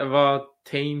Kvitova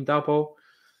Thiem double?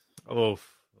 Oh,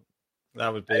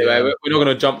 that would be. Anyway, we're not going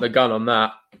to jump the gun on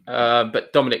that.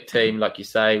 But Dominic Thiem, like you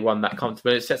say, won that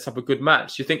comfortably. It sets up a good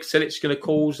match. Do you think Cilic's going to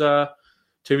cause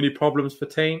too many problems for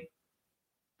Thiem?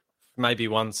 Maybe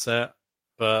one set,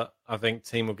 but I think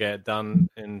Thiem will get it done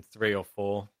in 3 or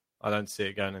 4. I don't see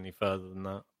it going any further than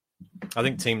that. I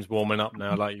think Thiem's warming up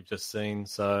now, like you've just seen.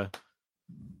 So,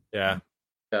 yeah.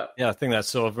 I think that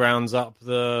sort of rounds up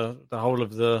the whole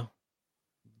of the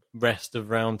rest of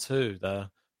round 2 there.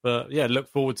 But yeah, look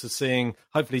forward to seeing.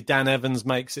 Hopefully, Dan Evans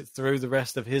makes it through the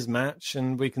rest of his match,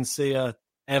 and we can see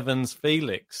Evans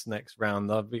Felix next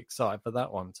round. I'd be excited for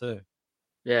that one too.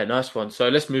 Yeah, nice one. So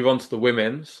let's move on to the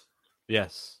women's.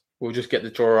 Yes, we'll just get the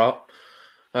draw up.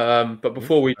 But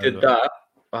before we did that,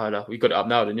 oh no, we got it up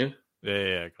now, didn't you?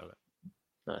 Yeah, got it.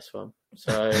 Nice one.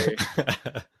 So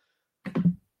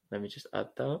let me just add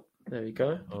that. There we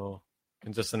go. Oh, I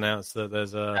can just announce that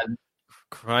there's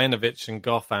Krajinovic and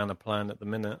Goffin are playing at the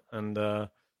minute, and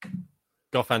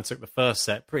Goffin took the first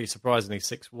set, pretty surprisingly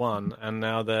 6-1, and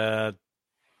now they're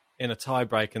in a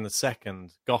tiebreak in the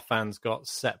second. Goffin's got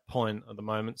set point at the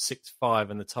moment, 6-5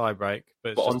 in the tiebreak,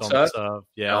 but it's just on serve.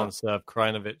 Yeah, on serve,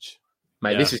 Krajinovic.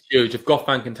 Mate, this is huge. If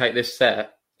Goffin can take this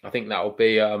set, I think that will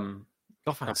be...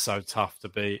 Goffin's so tough to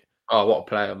beat. Oh, what a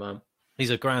player, man. He's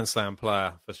a Grand Slam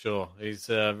player, for sure. He's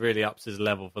really ups his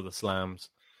level for the slams.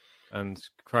 And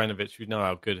Krajinovic, we know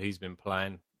how good he's been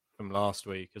playing from last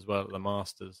week as well at the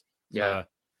Masters. Yeah.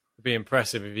 It'd be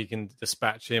impressive if he can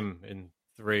dispatch him in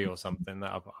 3 or something.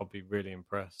 I'll be really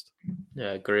impressed.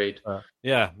 Yeah, agreed.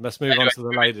 Let's move on to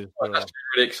the ladies. That's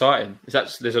really exciting.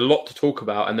 There's a lot to talk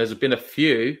about, and there's been a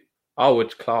few I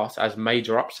would class as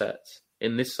major upsets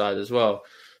in this side as well.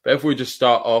 But if we just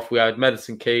start off, we had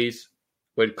Madison Keys.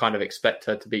 We'd kind of expect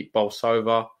her to beat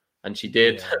Bolsova, and she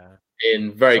did. Yeah.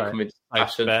 In very convincing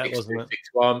fashion,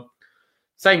 6-1.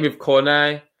 Same with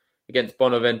Cornet against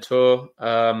Bonaventure.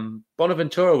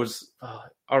 Bonaventure was...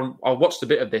 I watched a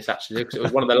bit of this, actually, because it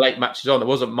was one of the late matches on. There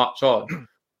wasn't much on.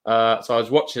 So I was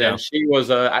watching it, and she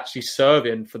was actually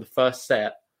serving for the first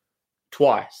set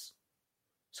twice.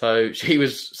 So she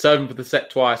was serving for the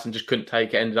set twice and just couldn't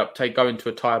take it. Ended up going to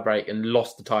a tiebreak and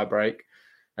lost the tiebreak.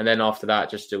 And then after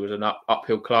that, it was an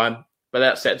uphill climb. But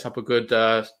that sets up a good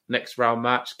next round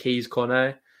match. Keys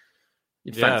Cornet.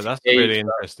 That's really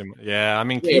interesting. Yeah, I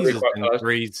mean, Keys has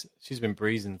been she's been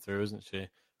breezing through, isn't she?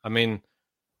 I mean,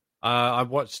 I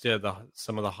watched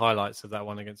some of the highlights of that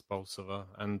one against Bolsova,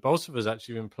 and Bolsova's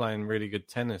actually been playing really good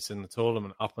tennis in the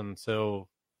tournament up until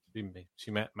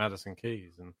she met Madison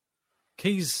Keys. And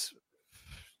Keys,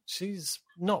 she's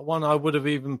not one I would have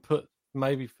even put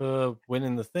maybe for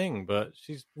winning the thing, but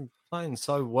she's been playing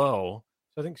so well.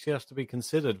 So I think she has to be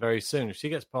considered very soon. If she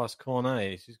gets past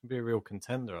Cornet, she's going to be a real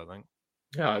contender, I think.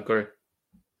 Yeah, I agree.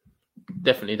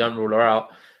 Definitely don't rule her out.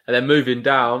 And then moving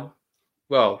down,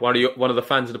 well, one of the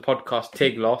fans of the podcast,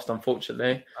 Tig, lost,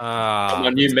 unfortunately. My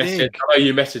new message. I know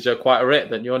you message her quite a bit,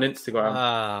 then you're on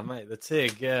Instagram. Mate, the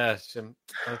Tig, yeah.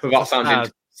 Without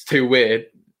sounding too weird.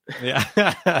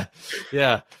 Yeah,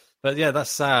 yeah. But yeah, that's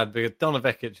sad because Donna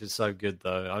Vekic is so good,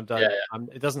 though.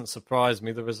 It doesn't surprise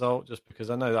me the result, just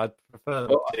because I know I'd prefer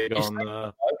the Tig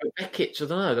on. Vekic, I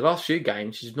don't know. The last few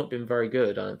games, she's not been very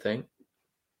good. I don't think.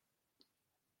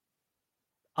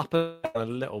 Up a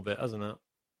little bit, hasn't it?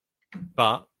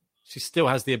 But she still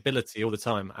has the ability all the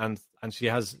time, and she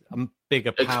has a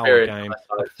bigger power game.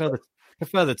 I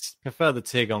prefer the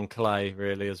Tig on clay,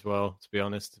 really, as well. To be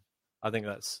honest, I think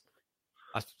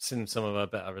I've seen some of her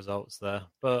better results there,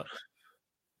 but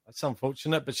it's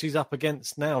unfortunate. But she's up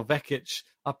against now Vekic.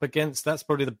 That's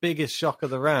probably the biggest shock of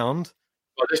the round.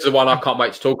 Well, this is the one I can't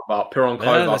wait to talk about.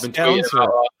 Pironkova. I've been tweeting about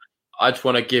her. I just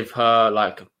want to give her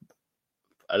like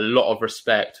a lot of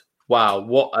respect. Wow,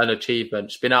 what an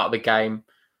achievement! She's been out of the game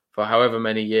for however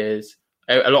many years.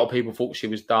 A lot of people thought she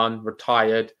was done,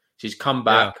 retired. She's come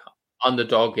back,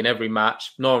 underdog in every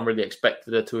match. No one really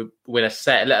expected her to win a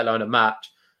set, let alone a match.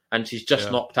 And she's just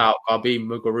knocked out Garbi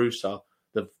Muguruza,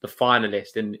 the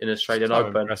finalist in Australian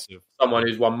Open. Impressive. Someone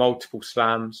who's won multiple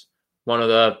slams, one of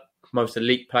the most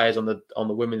elite players on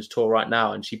the women's tour right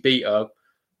now, and she beat her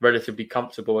relatively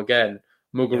comfortable again.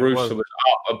 Muguruza was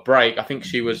up a break. I think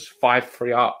she was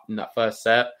 5-3 up in that first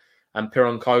set, and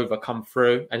Pironkova come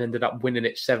through and ended up winning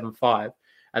it 7-5.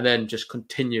 And then just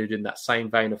continued in that same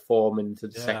vein of form into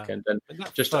the second. And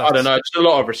just, I don't know, just a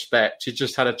lot of respect. She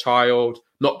just had a child,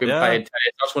 not been playing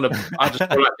tennis. I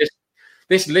just feel like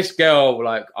this girl,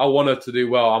 like, I want her to do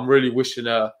well. I'm really wishing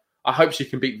her, I hope she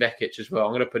can beat Vekic as well.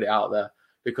 I'm going to put it out there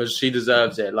because she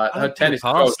deserves it. Like, her tennis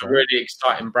is a really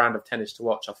exciting brand of tennis to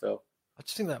watch, I feel. I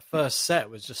just think that first set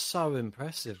was just so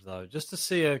impressive, though. Just to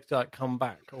see her like come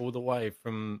back all the way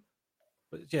from,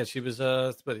 she was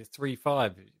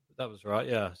 3-5. That was right,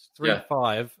 yeah.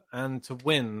 3-5, and to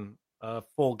win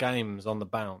 4 games on the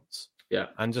bounce. Yeah.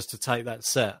 And just to take that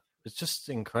set. It's just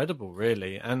incredible,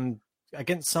 really. And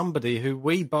against somebody who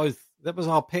that was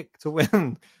our pick to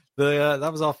win.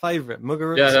 That was our favourite,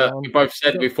 Muguruza. Yeah, we both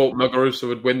said we thought Muguruza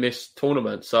would win this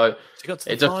tournament. So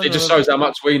it just shows how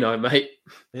much we know, mate.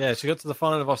 Yeah, she got to the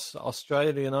final of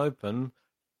Australian Open,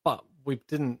 but we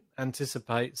didn't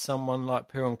anticipate someone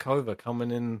like Pironkova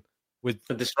coming in with...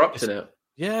 disrupting it.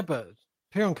 Yeah, but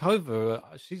Pironkova,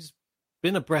 she's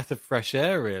been a breath of fresh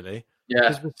air, really.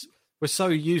 Yeah. We're so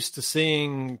used to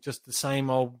seeing just the same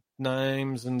old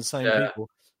names and the same people.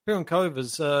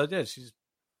 Pironkova's, she's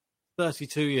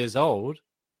 32 years old,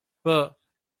 but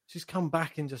she's come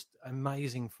back in just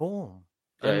amazing form.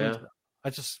 And I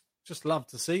just love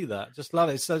to see that. Just love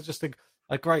it. It's just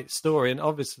a great story. And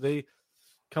obviously,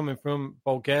 coming from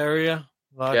Bulgaria,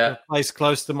 a place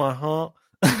close to my heart,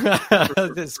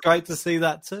 it's great to see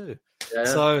that too. Yeah.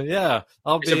 So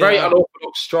it's a very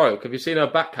unorthodox stroke. Have you seen her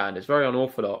backhand? It's very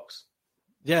unorthodox.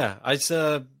 Yeah, it's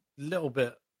a little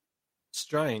bit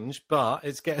strange, but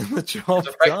it's getting the job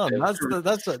done.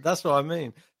 That's what I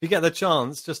mean. If you get the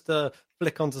chance, just to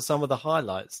flick onto some of the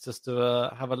highlights, just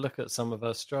to have a look at some of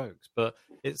her strokes. But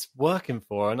it's working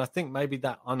for her, and I think maybe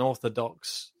that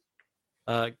unorthodox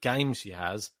game she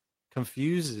has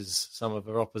confuses some of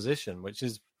her opposition, which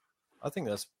is, I think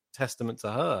that's testament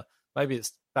to her. Maybe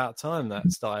it's about time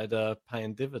that started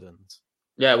paying dividends.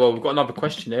 Yeah, well, we've got another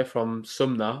question here from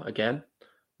Sumna again.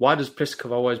 Why does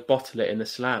Pliskova always bottle it in the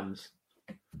slams?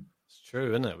 It's true,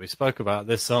 isn't it? We spoke about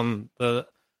this on the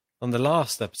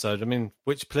last episode. I mean,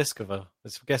 which Pliskova?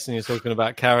 I'm guessing you're talking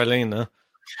about Karolina,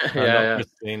 not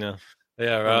Christina.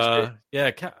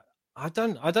 I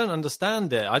don't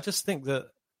understand it. I just think that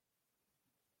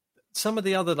some of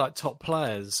the other top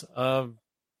players,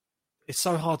 it's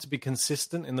so hard to be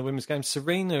consistent in the women's game.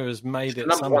 Serena has made it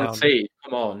number somehow. One seed.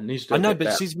 Come on, I know,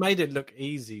 but she's made it look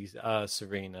easy,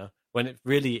 Serena, when it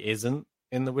really isn't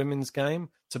in the women's game.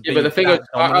 But the thing is,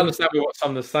 I understand what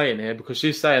Sumner's saying here, because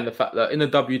she's saying the fact that in the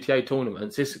WTA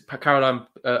tournaments, Carolina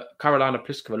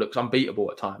Pliskova looks unbeatable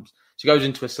at times. She goes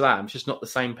into a slam, she's just not the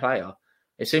same player.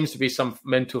 It seems to be some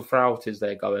mental frailties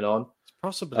there going on.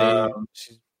 Possibly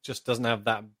she just doesn't have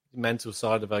that mental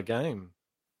side of her game.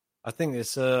 I think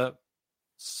it's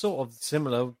sort of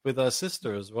similar with her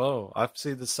sister as well. I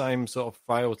see the same sort of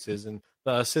frailties,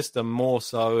 but her sister more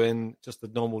so in just the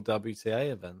normal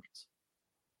WTA events.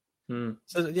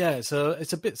 So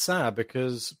it's a bit sad,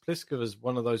 because Pliskova is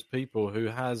one of those people who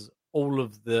has all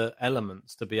of the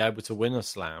elements to be able to win a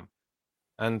slam,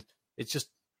 and it just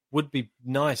would be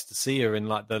nice to see her in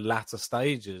the latter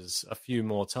stages a few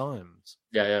more times.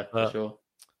 For sure.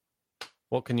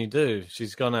 What can you do?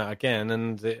 She's gone out again,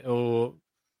 and it will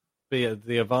be at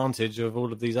the advantage of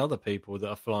all of these other people that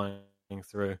are flying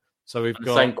through. So we've got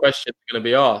the same question going to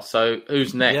be asked. So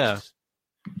who's next? Yeah,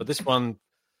 but this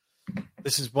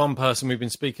is one person we've been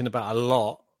speaking about a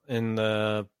lot in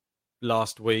the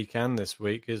last week and this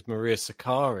week is Maria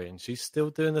Sakkari, and she's still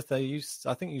doing the thing.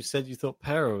 I think you said you thought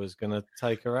Pera was going to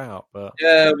take her out, but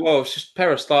yeah, well, it's just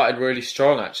Pera started really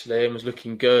strong actually and was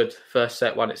looking good. First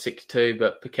set won at 62,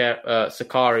 but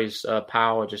Sakkari's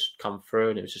power just come through,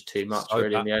 and it was just too much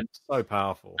in the end. So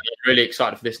powerful. I'm really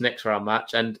excited for this next round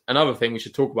match. And another thing we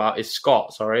should talk about is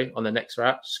Scott. On the next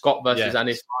round, Scott versus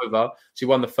Anisimova. She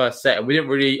won the first set, and we didn't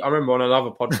really. I remember on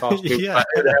another podcast, we were like,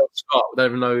 who the hell is Scott? We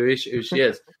don't even know who she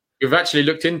is. We've actually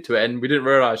looked into it, and we didn't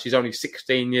realise she's only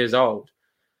 16 years old.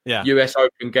 Yeah, US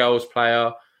Open girls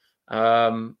player,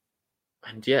 and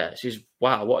she's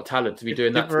what a talent to be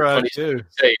doing that.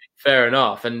 Fair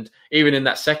enough. And even in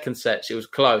that second set, she was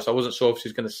close. I wasn't sure if she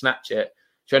was going to snatch it.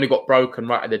 She only got broken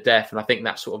right at the death, and I think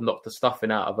that sort of knocked the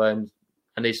stuffing out of her. And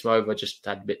Anisimova just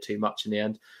had a bit too much in the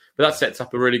end. But that sets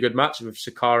up a really good match with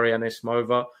Sakkari and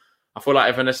Anisimova. I feel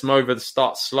like if Anisimova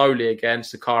starts slowly again,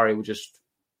 Sakkari will just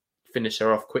finish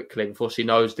her off quickly before she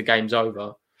knows the game's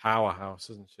over. Powerhouse,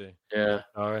 isn't she? Yeah.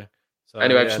 Sorry. So,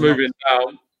 anyway, just moving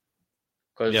down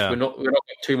because we're not got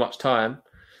too much time,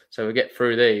 so we get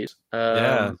through these.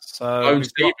 So Sloane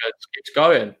Stephens keeps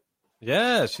going.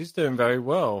 Yeah, she's doing very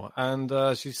well,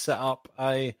 and she's set up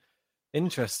a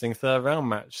interesting third round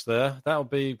match there. That'll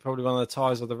be probably one of the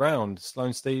ties of the round.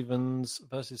 Sloane Stephens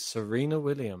versus Serena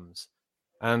Williams,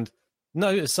 and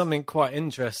notice something quite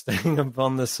interesting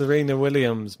on the Serena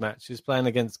Williams match. She's playing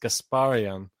against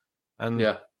Gasparian,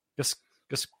 and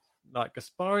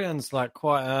Gasparian's like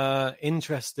quite an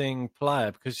interesting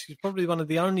player because she's probably one of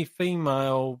the only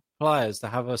female players to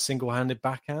have a single-handed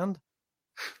backhand.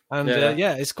 And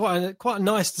it's quite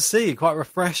nice to see, quite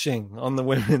refreshing on the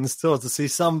women's tour to see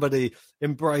somebody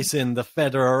embracing the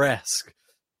Federer-esque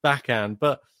backhand,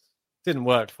 but didn't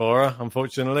work for her,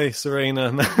 unfortunately.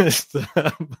 Serena managed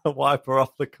to wipe her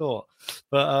off the court.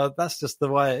 But that's just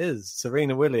the way it is.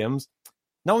 Serena Williams,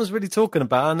 no one's really talking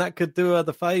about her, and that could do her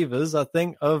the favours, I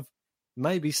think, of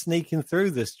maybe sneaking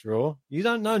through this draw. You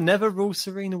don't know. Never rule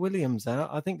Serena Williams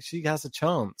out. I think she has a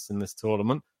chance in this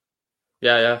tournament.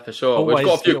 Yeah, for sure. Always. We've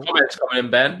got a few comments coming in,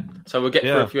 Ben. So we'll get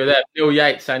through a few of them. Neil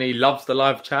Yates saying he loves the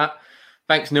live chat.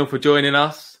 Thanks, Neil, for joining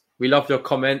us. We love your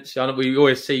comments. We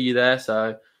always see you there,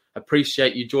 so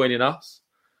appreciate you joining us.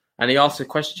 And he asked a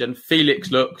question. Felix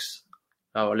looks...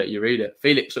 Oh, I'll let you read it.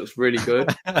 Felix looks really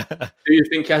good. Do you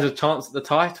think he has a chance at the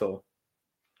title?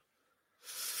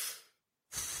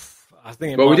 I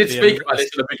think. We did speak about this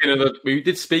at the beginning we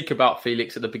did speak about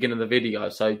Felix at the beginning of the video.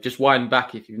 So just wind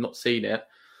back if you've not seen it.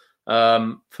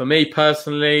 For me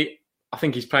personally, I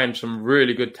think he's playing some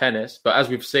really good tennis. But as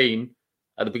we've seen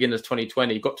at the beginning of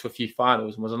 2020, he got to a few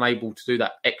finals and was unable to do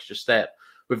that extra step.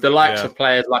 With the likes of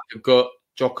players like Agut,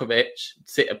 Djokovic,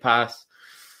 Tsitsipas,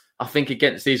 I think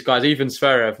against these guys, even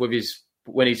Zverev,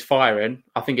 when he's firing,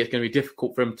 I think it's going to be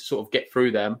difficult for him to sort of get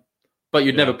through them. But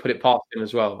you'd never put it past him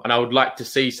as well. And I would like to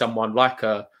see someone like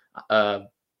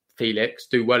Felix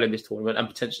do well in this tournament and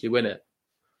potentially win it.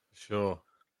 Sure.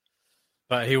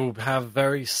 But he will have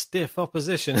very stiff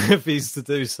opposition if he's to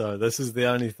do so. This is the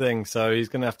only thing. So he's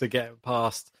going to have to get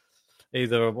past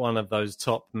either one of those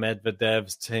top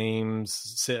Medvedev's teams,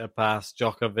 Tsitsipas,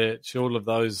 Djokovic, all of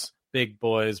those big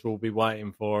boys will be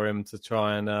waiting for him to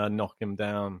try and knock him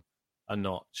down a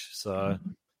notch. So,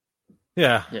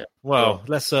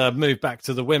 let's move back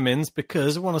to the women's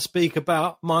because I want to speak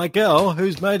about my girl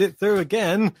who's made it through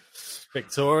again,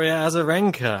 Victoria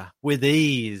Azarenka, with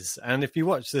ease. And if you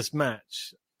watch this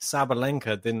match,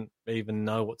 Sabalenka didn't even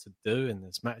know what to do in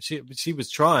this match. She was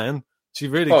trying. She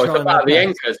really tried. It's the battle of the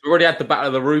Enkas. We already had the battle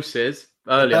of the Rooses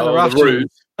earlier. The Roos.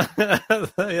 So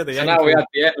now we have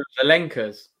the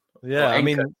Lenkas. Yeah, I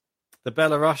mean, the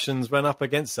Belarusians went up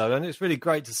against her, and it's really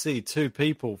great to see two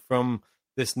people from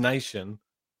this nation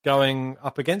going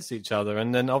up against each other.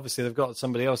 And then obviously they've got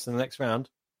somebody else in the next round.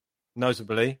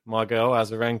 Notably, my girl,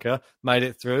 Azarenka, made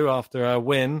it through after her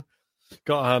win,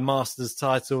 got her Masters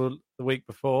title the week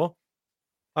before.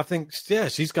 I think,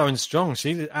 she's going strong.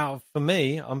 For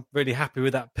me, I'm really happy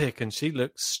with that pick, and she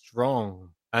looks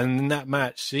strong. And in that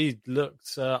match, she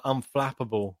looked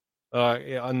unflappable.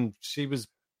 And she's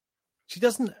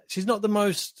not the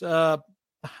most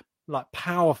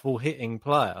powerful hitting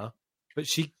player, but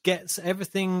she gets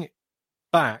everything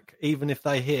back, even if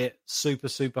they hit super,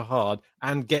 super hard,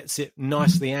 and gets it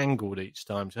nicely angled each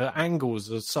time. So her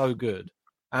angles are so good.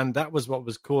 And that was what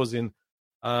was causing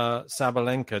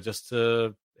Sabalenka just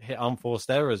to hit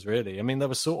unforced errors, really. I mean, they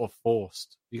were sort of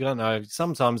forced. You don't know.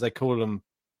 Sometimes they call them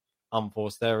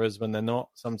unforced errors when they're not.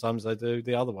 Sometimes they do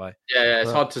the other way. Yeah,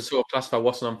 it's hard to sort of classify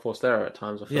what's an unforced error at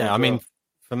times. I mean,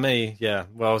 for me,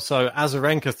 Well, so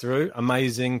Azarenka through,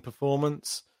 amazing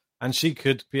performance. And she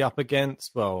could be up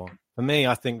against, for For me,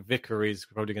 I think Vickery's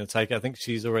probably going to take it. I think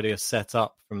she's already a set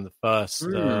up from the first.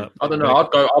 I don't know.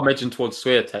 I'll mention towards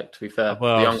Swiatek, to be fair.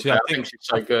 Well, I think she's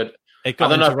so good. I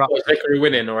don't know if Vickery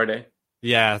winning already.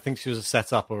 Yeah, I think she was a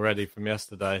set up already from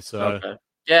yesterday. So okay.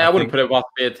 Yeah, I wouldn't put it past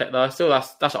Swiatek though. Still,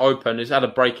 that's open. It's had a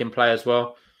break in play as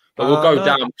well. But we'll go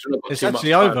down. It's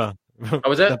actually over. Oh,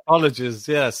 was it? Apologies.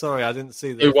 Yeah, sorry, I didn't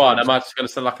see that. Who won? Am I just going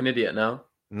to sound like an idiot now?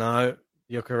 No,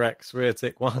 you're correct.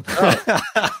 Swiatek won. Oh.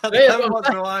 What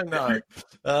do I know?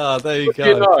 Oh, there you go.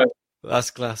 You know? That's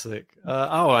classic.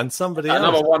 And somebody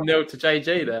another else. 1-0 to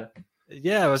JG there.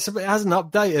 Yeah, it hasn't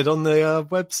updated on the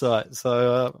website,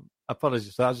 so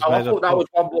apologies. I thought that was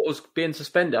one what was being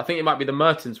suspended. I think it might be the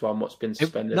Mertens one what's been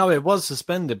suspended. It was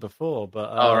suspended before,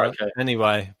 but okay.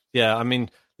 Anyway, yeah, I mean,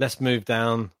 let's move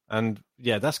down, and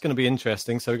yeah, that's going to be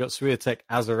interesting. So we've got Swiatek,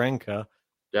 Azarenka.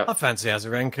 Yeah, I fancy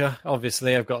Azarenka.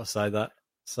 Obviously, I've got to say that.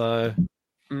 So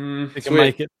we can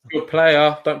make it. Good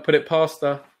player. Don't put it past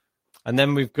her. And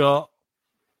then we've got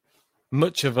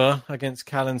Muchova against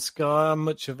Kalinskaya.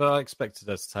 Muchova, I expected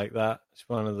her to take that. She's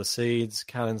one of the seeds.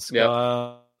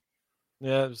 Kalinskaya,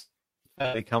 yeah, it was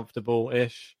fairly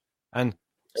comfortable-ish. And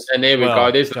then here we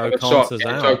go. This is Joe a shot.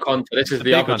 out. Joe Conter. This is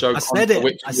the other Joe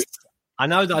Conter. I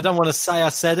know that I don't want to say I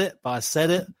said it, but I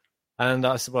said it. And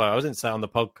I said, well, I didn't say it on the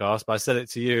podcast, but I said it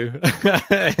to you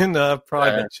in a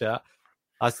private chat.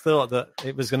 I thought that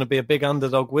it was going to be a big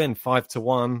underdog win,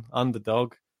 5-1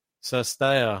 underdog.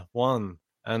 Sursteyer won.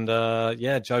 And,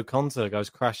 Joe Conter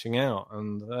goes crashing out.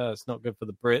 And it's not good for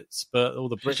the Brits, but all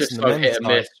the Brits She's in just the so men's hit and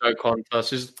miss, Joe Conter.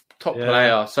 She's a top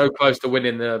player. So close to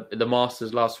winning the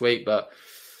Masters last week, but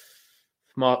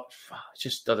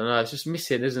just, I don't know, it's just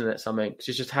missing, isn't it, something?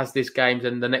 She just has these games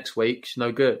and the next week she's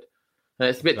no good. And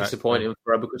it's a bit disappointing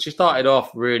for her because she started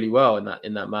off really well in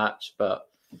that match, but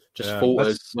just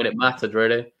faltered when it mattered,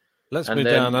 really. Let's move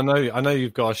down. I know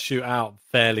you've got to shoot out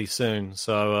fairly soon,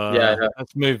 so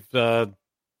let's move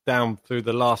down through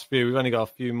the last few. We've only got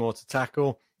a few more to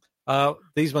tackle.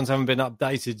 These ones haven't been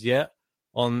updated yet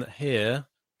on here,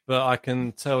 but I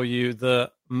can tell you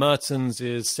that Mertens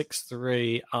is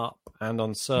 6-3 up and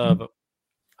on serve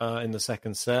in the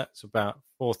second set. It's about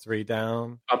 4-3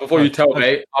 down. Before you tell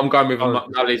me, I'm going with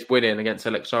McNally's winning against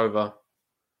Alexova.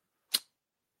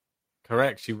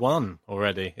 Correct. She won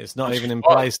already. It's not even in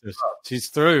place. She's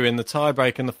through in the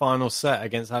tiebreak in the final set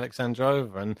against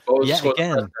Alexandrova. And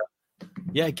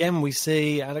yet again, we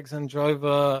see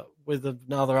Alexandrova with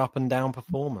another up and down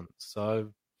performance. So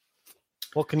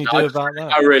what can you do about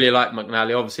that? I really like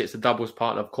McNally. Obviously, it's a doubles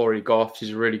partner of Corey Goff.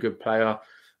 She's a really good player.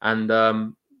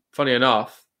 And funny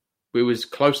enough, we was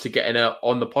close to getting her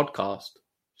on the podcast.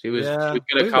 She was going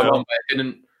to come on, but it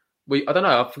didn't. I don't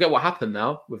know. I forget what happened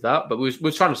now with that, but we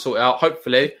were trying to sort it out.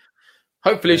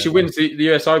 Hopefully she wins the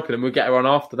US Open and we'll get her on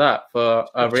after that for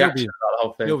a reaction to the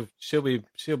whole thing.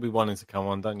 She'll be wanting to come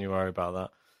on. Don't you worry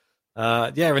about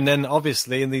that. And then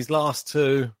obviously in these last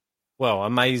two,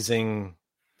 amazing.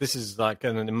 This is like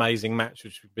an amazing match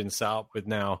which we've been set up with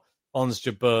now. Ons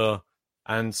Jabeur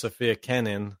and Sophia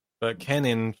Kenin. But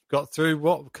Kenin got through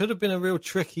what could have been a real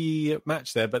tricky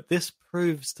match there. But this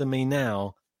proves to me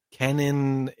now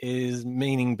Kenin is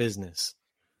meaning business.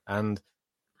 And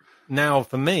now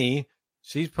for me,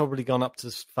 she's probably gone up to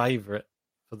favourite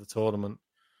for the tournament.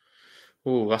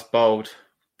 Oh, that's bold.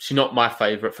 She's not my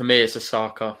favourite. For me, it's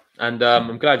Osaka. And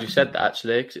I'm glad you said that,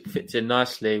 actually, because it fits in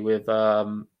nicely with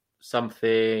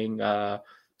something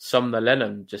Sumner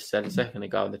Lennon just said a second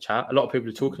ago in the chat. A lot of people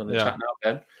are talking on the chat now,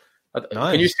 Ben.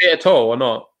 Nice. Can you see it at all or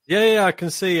not? Yeah, I can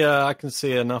see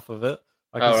enough of it.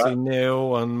 I can see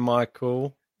Neil and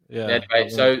Michael. Yeah. Anyway,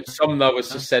 so Sumner was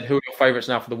just said, who are your favourites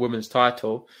now for the women's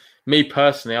title? Me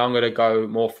personally, I'm going to go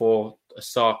more for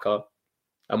Osaka.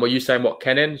 And were you saying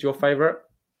Kenin's your favourite?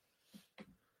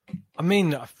 I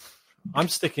mean, I'm I've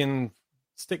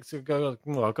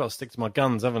got to stick to my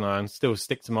guns, haven't I? And still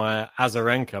stick to my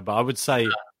Azarenka. But I would say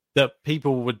that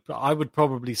I would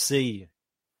probably see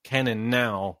Kenin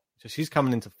now. So she's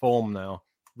coming into form now.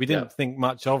 We didn't think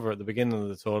much of her at the beginning of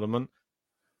the tournament.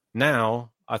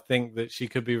 Now, I think that she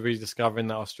could be rediscovering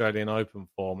that Australian Open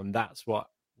form, and that's what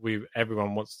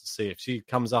everyone wants to see. If she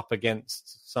comes up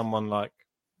against someone like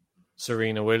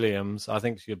Serena Williams, I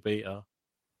think she'll beat her.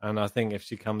 And I think if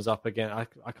she comes up again,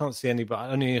 I can't see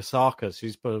anybody, only Osaka.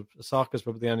 Osaka's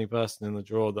probably the only person in the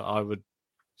draw that I would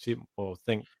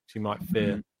think she might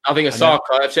fear. I think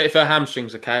Osaka, if her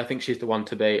hamstring's okay, I think she's the one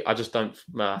to beat. I just don't.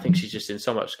 I think she's just in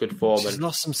so much good form. She's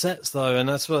lost some sets though, and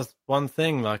that's one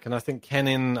thing. And I think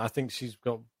Kenin,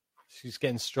 she's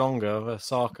getting stronger.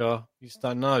 Osaka, you just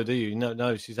don't know, do you?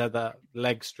 No, she's had that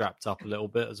leg strapped up a little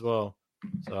bit as well.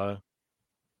 So,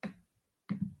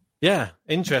 yeah,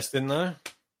 interesting though.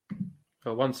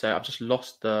 Oh, one sec. I've just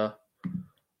lost the.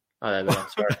 Oh, there we go.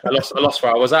 Sorry. I lost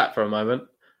where I was at for a moment.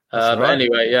 But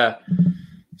anyway, yeah.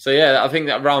 So yeah, I think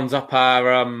that rounds up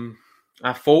our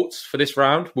thoughts for this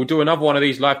round. We'll do another one of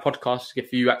these live podcasts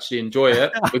if you actually enjoy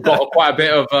it. We've got quite a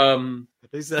bit of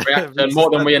reaction, more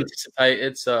than we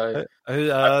anticipated. So I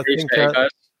appreciate it, guys.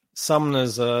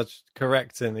 Sumner's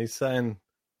correcting. He's saying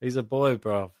he's a boy,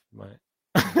 bro, mate.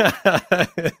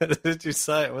 Did you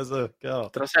say it was a girl?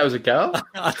 Did I say it was a girl?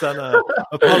 I don't know.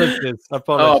 Apologies. Oh,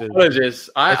 apologies.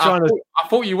 I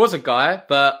thought you was a guy,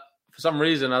 but for some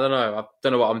reason, I don't know. I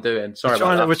don't know what I'm doing. Sorry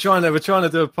about that. We're trying to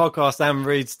do a podcast and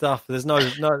read stuff. There's no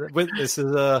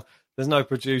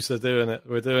producer doing it.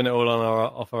 We're doing it all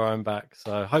off our own back.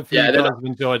 So hopefully you guys have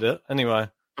enjoyed it. Anyway,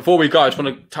 before we go, I just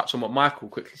want to touch on what Michael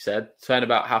quickly said, saying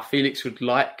about how Felix would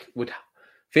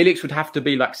have to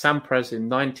be like Sampras in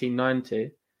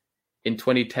 1990 in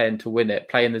 2010 to win it,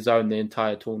 play in the zone the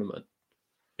entire tournament.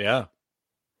 Yeah.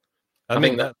 I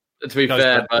think that to be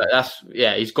fair, but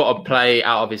he's got to play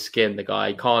out of his skin, the guy.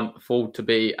 He can't afford to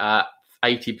be at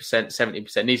 80%,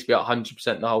 70%. He needs to be at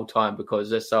 100% the whole time because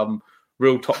there's some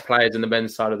real top players in the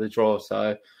men's side of the draw.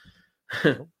 So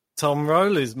Tom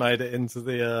Rowley's made it into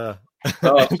the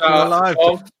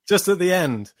live just at the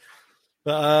end.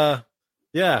 But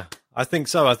yeah, I think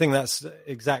so. I think that's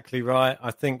exactly right. I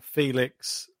think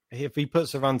Felix, if he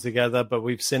puts a run together, but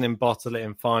we've seen him bottle it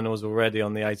in finals already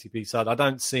on the ATP side, I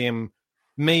don't see him.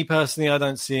 Me personally, I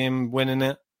don't see him winning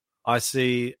it. I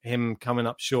see him coming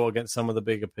up short against some of the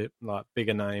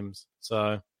bigger names.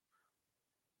 So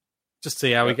just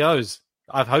see how he goes.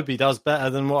 I hope he does better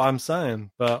than what I'm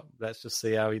saying, but let's just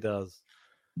see how he does.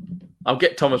 I'll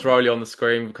get Thomas Rowley on the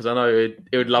screen because I know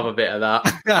he would love a bit of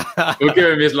that. We'll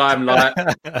give him his limelight.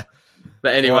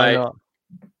 But anyway,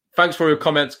 thanks for your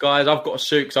comments, guys. I've got to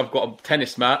shoot because I've got a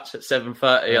tennis match at 7:30.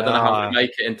 I don't know how I'm going to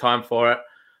make it in time for it.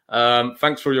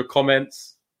 Thanks for your comments.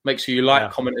 Make sure you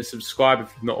like, comment, and subscribe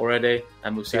if you've not already.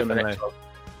 And we'll see you on the next one.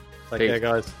 Take care,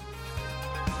 guys.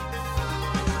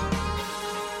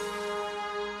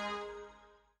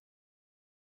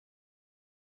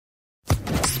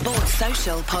 Sports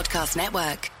Social Podcast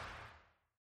Network.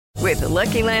 With the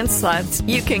Lucky Land Slots,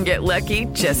 you can get lucky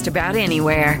just about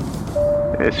anywhere.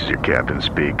 This is your captain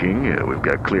speaking. We've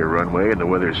got clear runway and the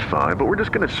weather's fine, but we're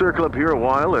just going to circle up here a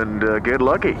while and get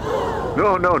lucky.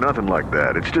 No, nothing like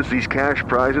that. It's just these cash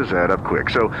prizes add up quick.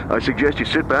 So I suggest you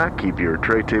sit back, keep your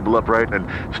tray table upright, and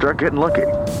start getting lucky.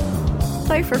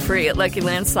 Play for free at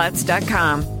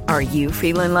LuckyLandSlots.com. Are you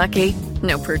feeling lucky?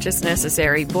 No purchase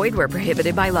necessary. Void where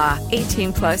prohibited by law.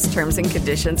 18+ terms and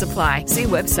conditions apply. See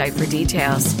website for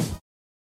details.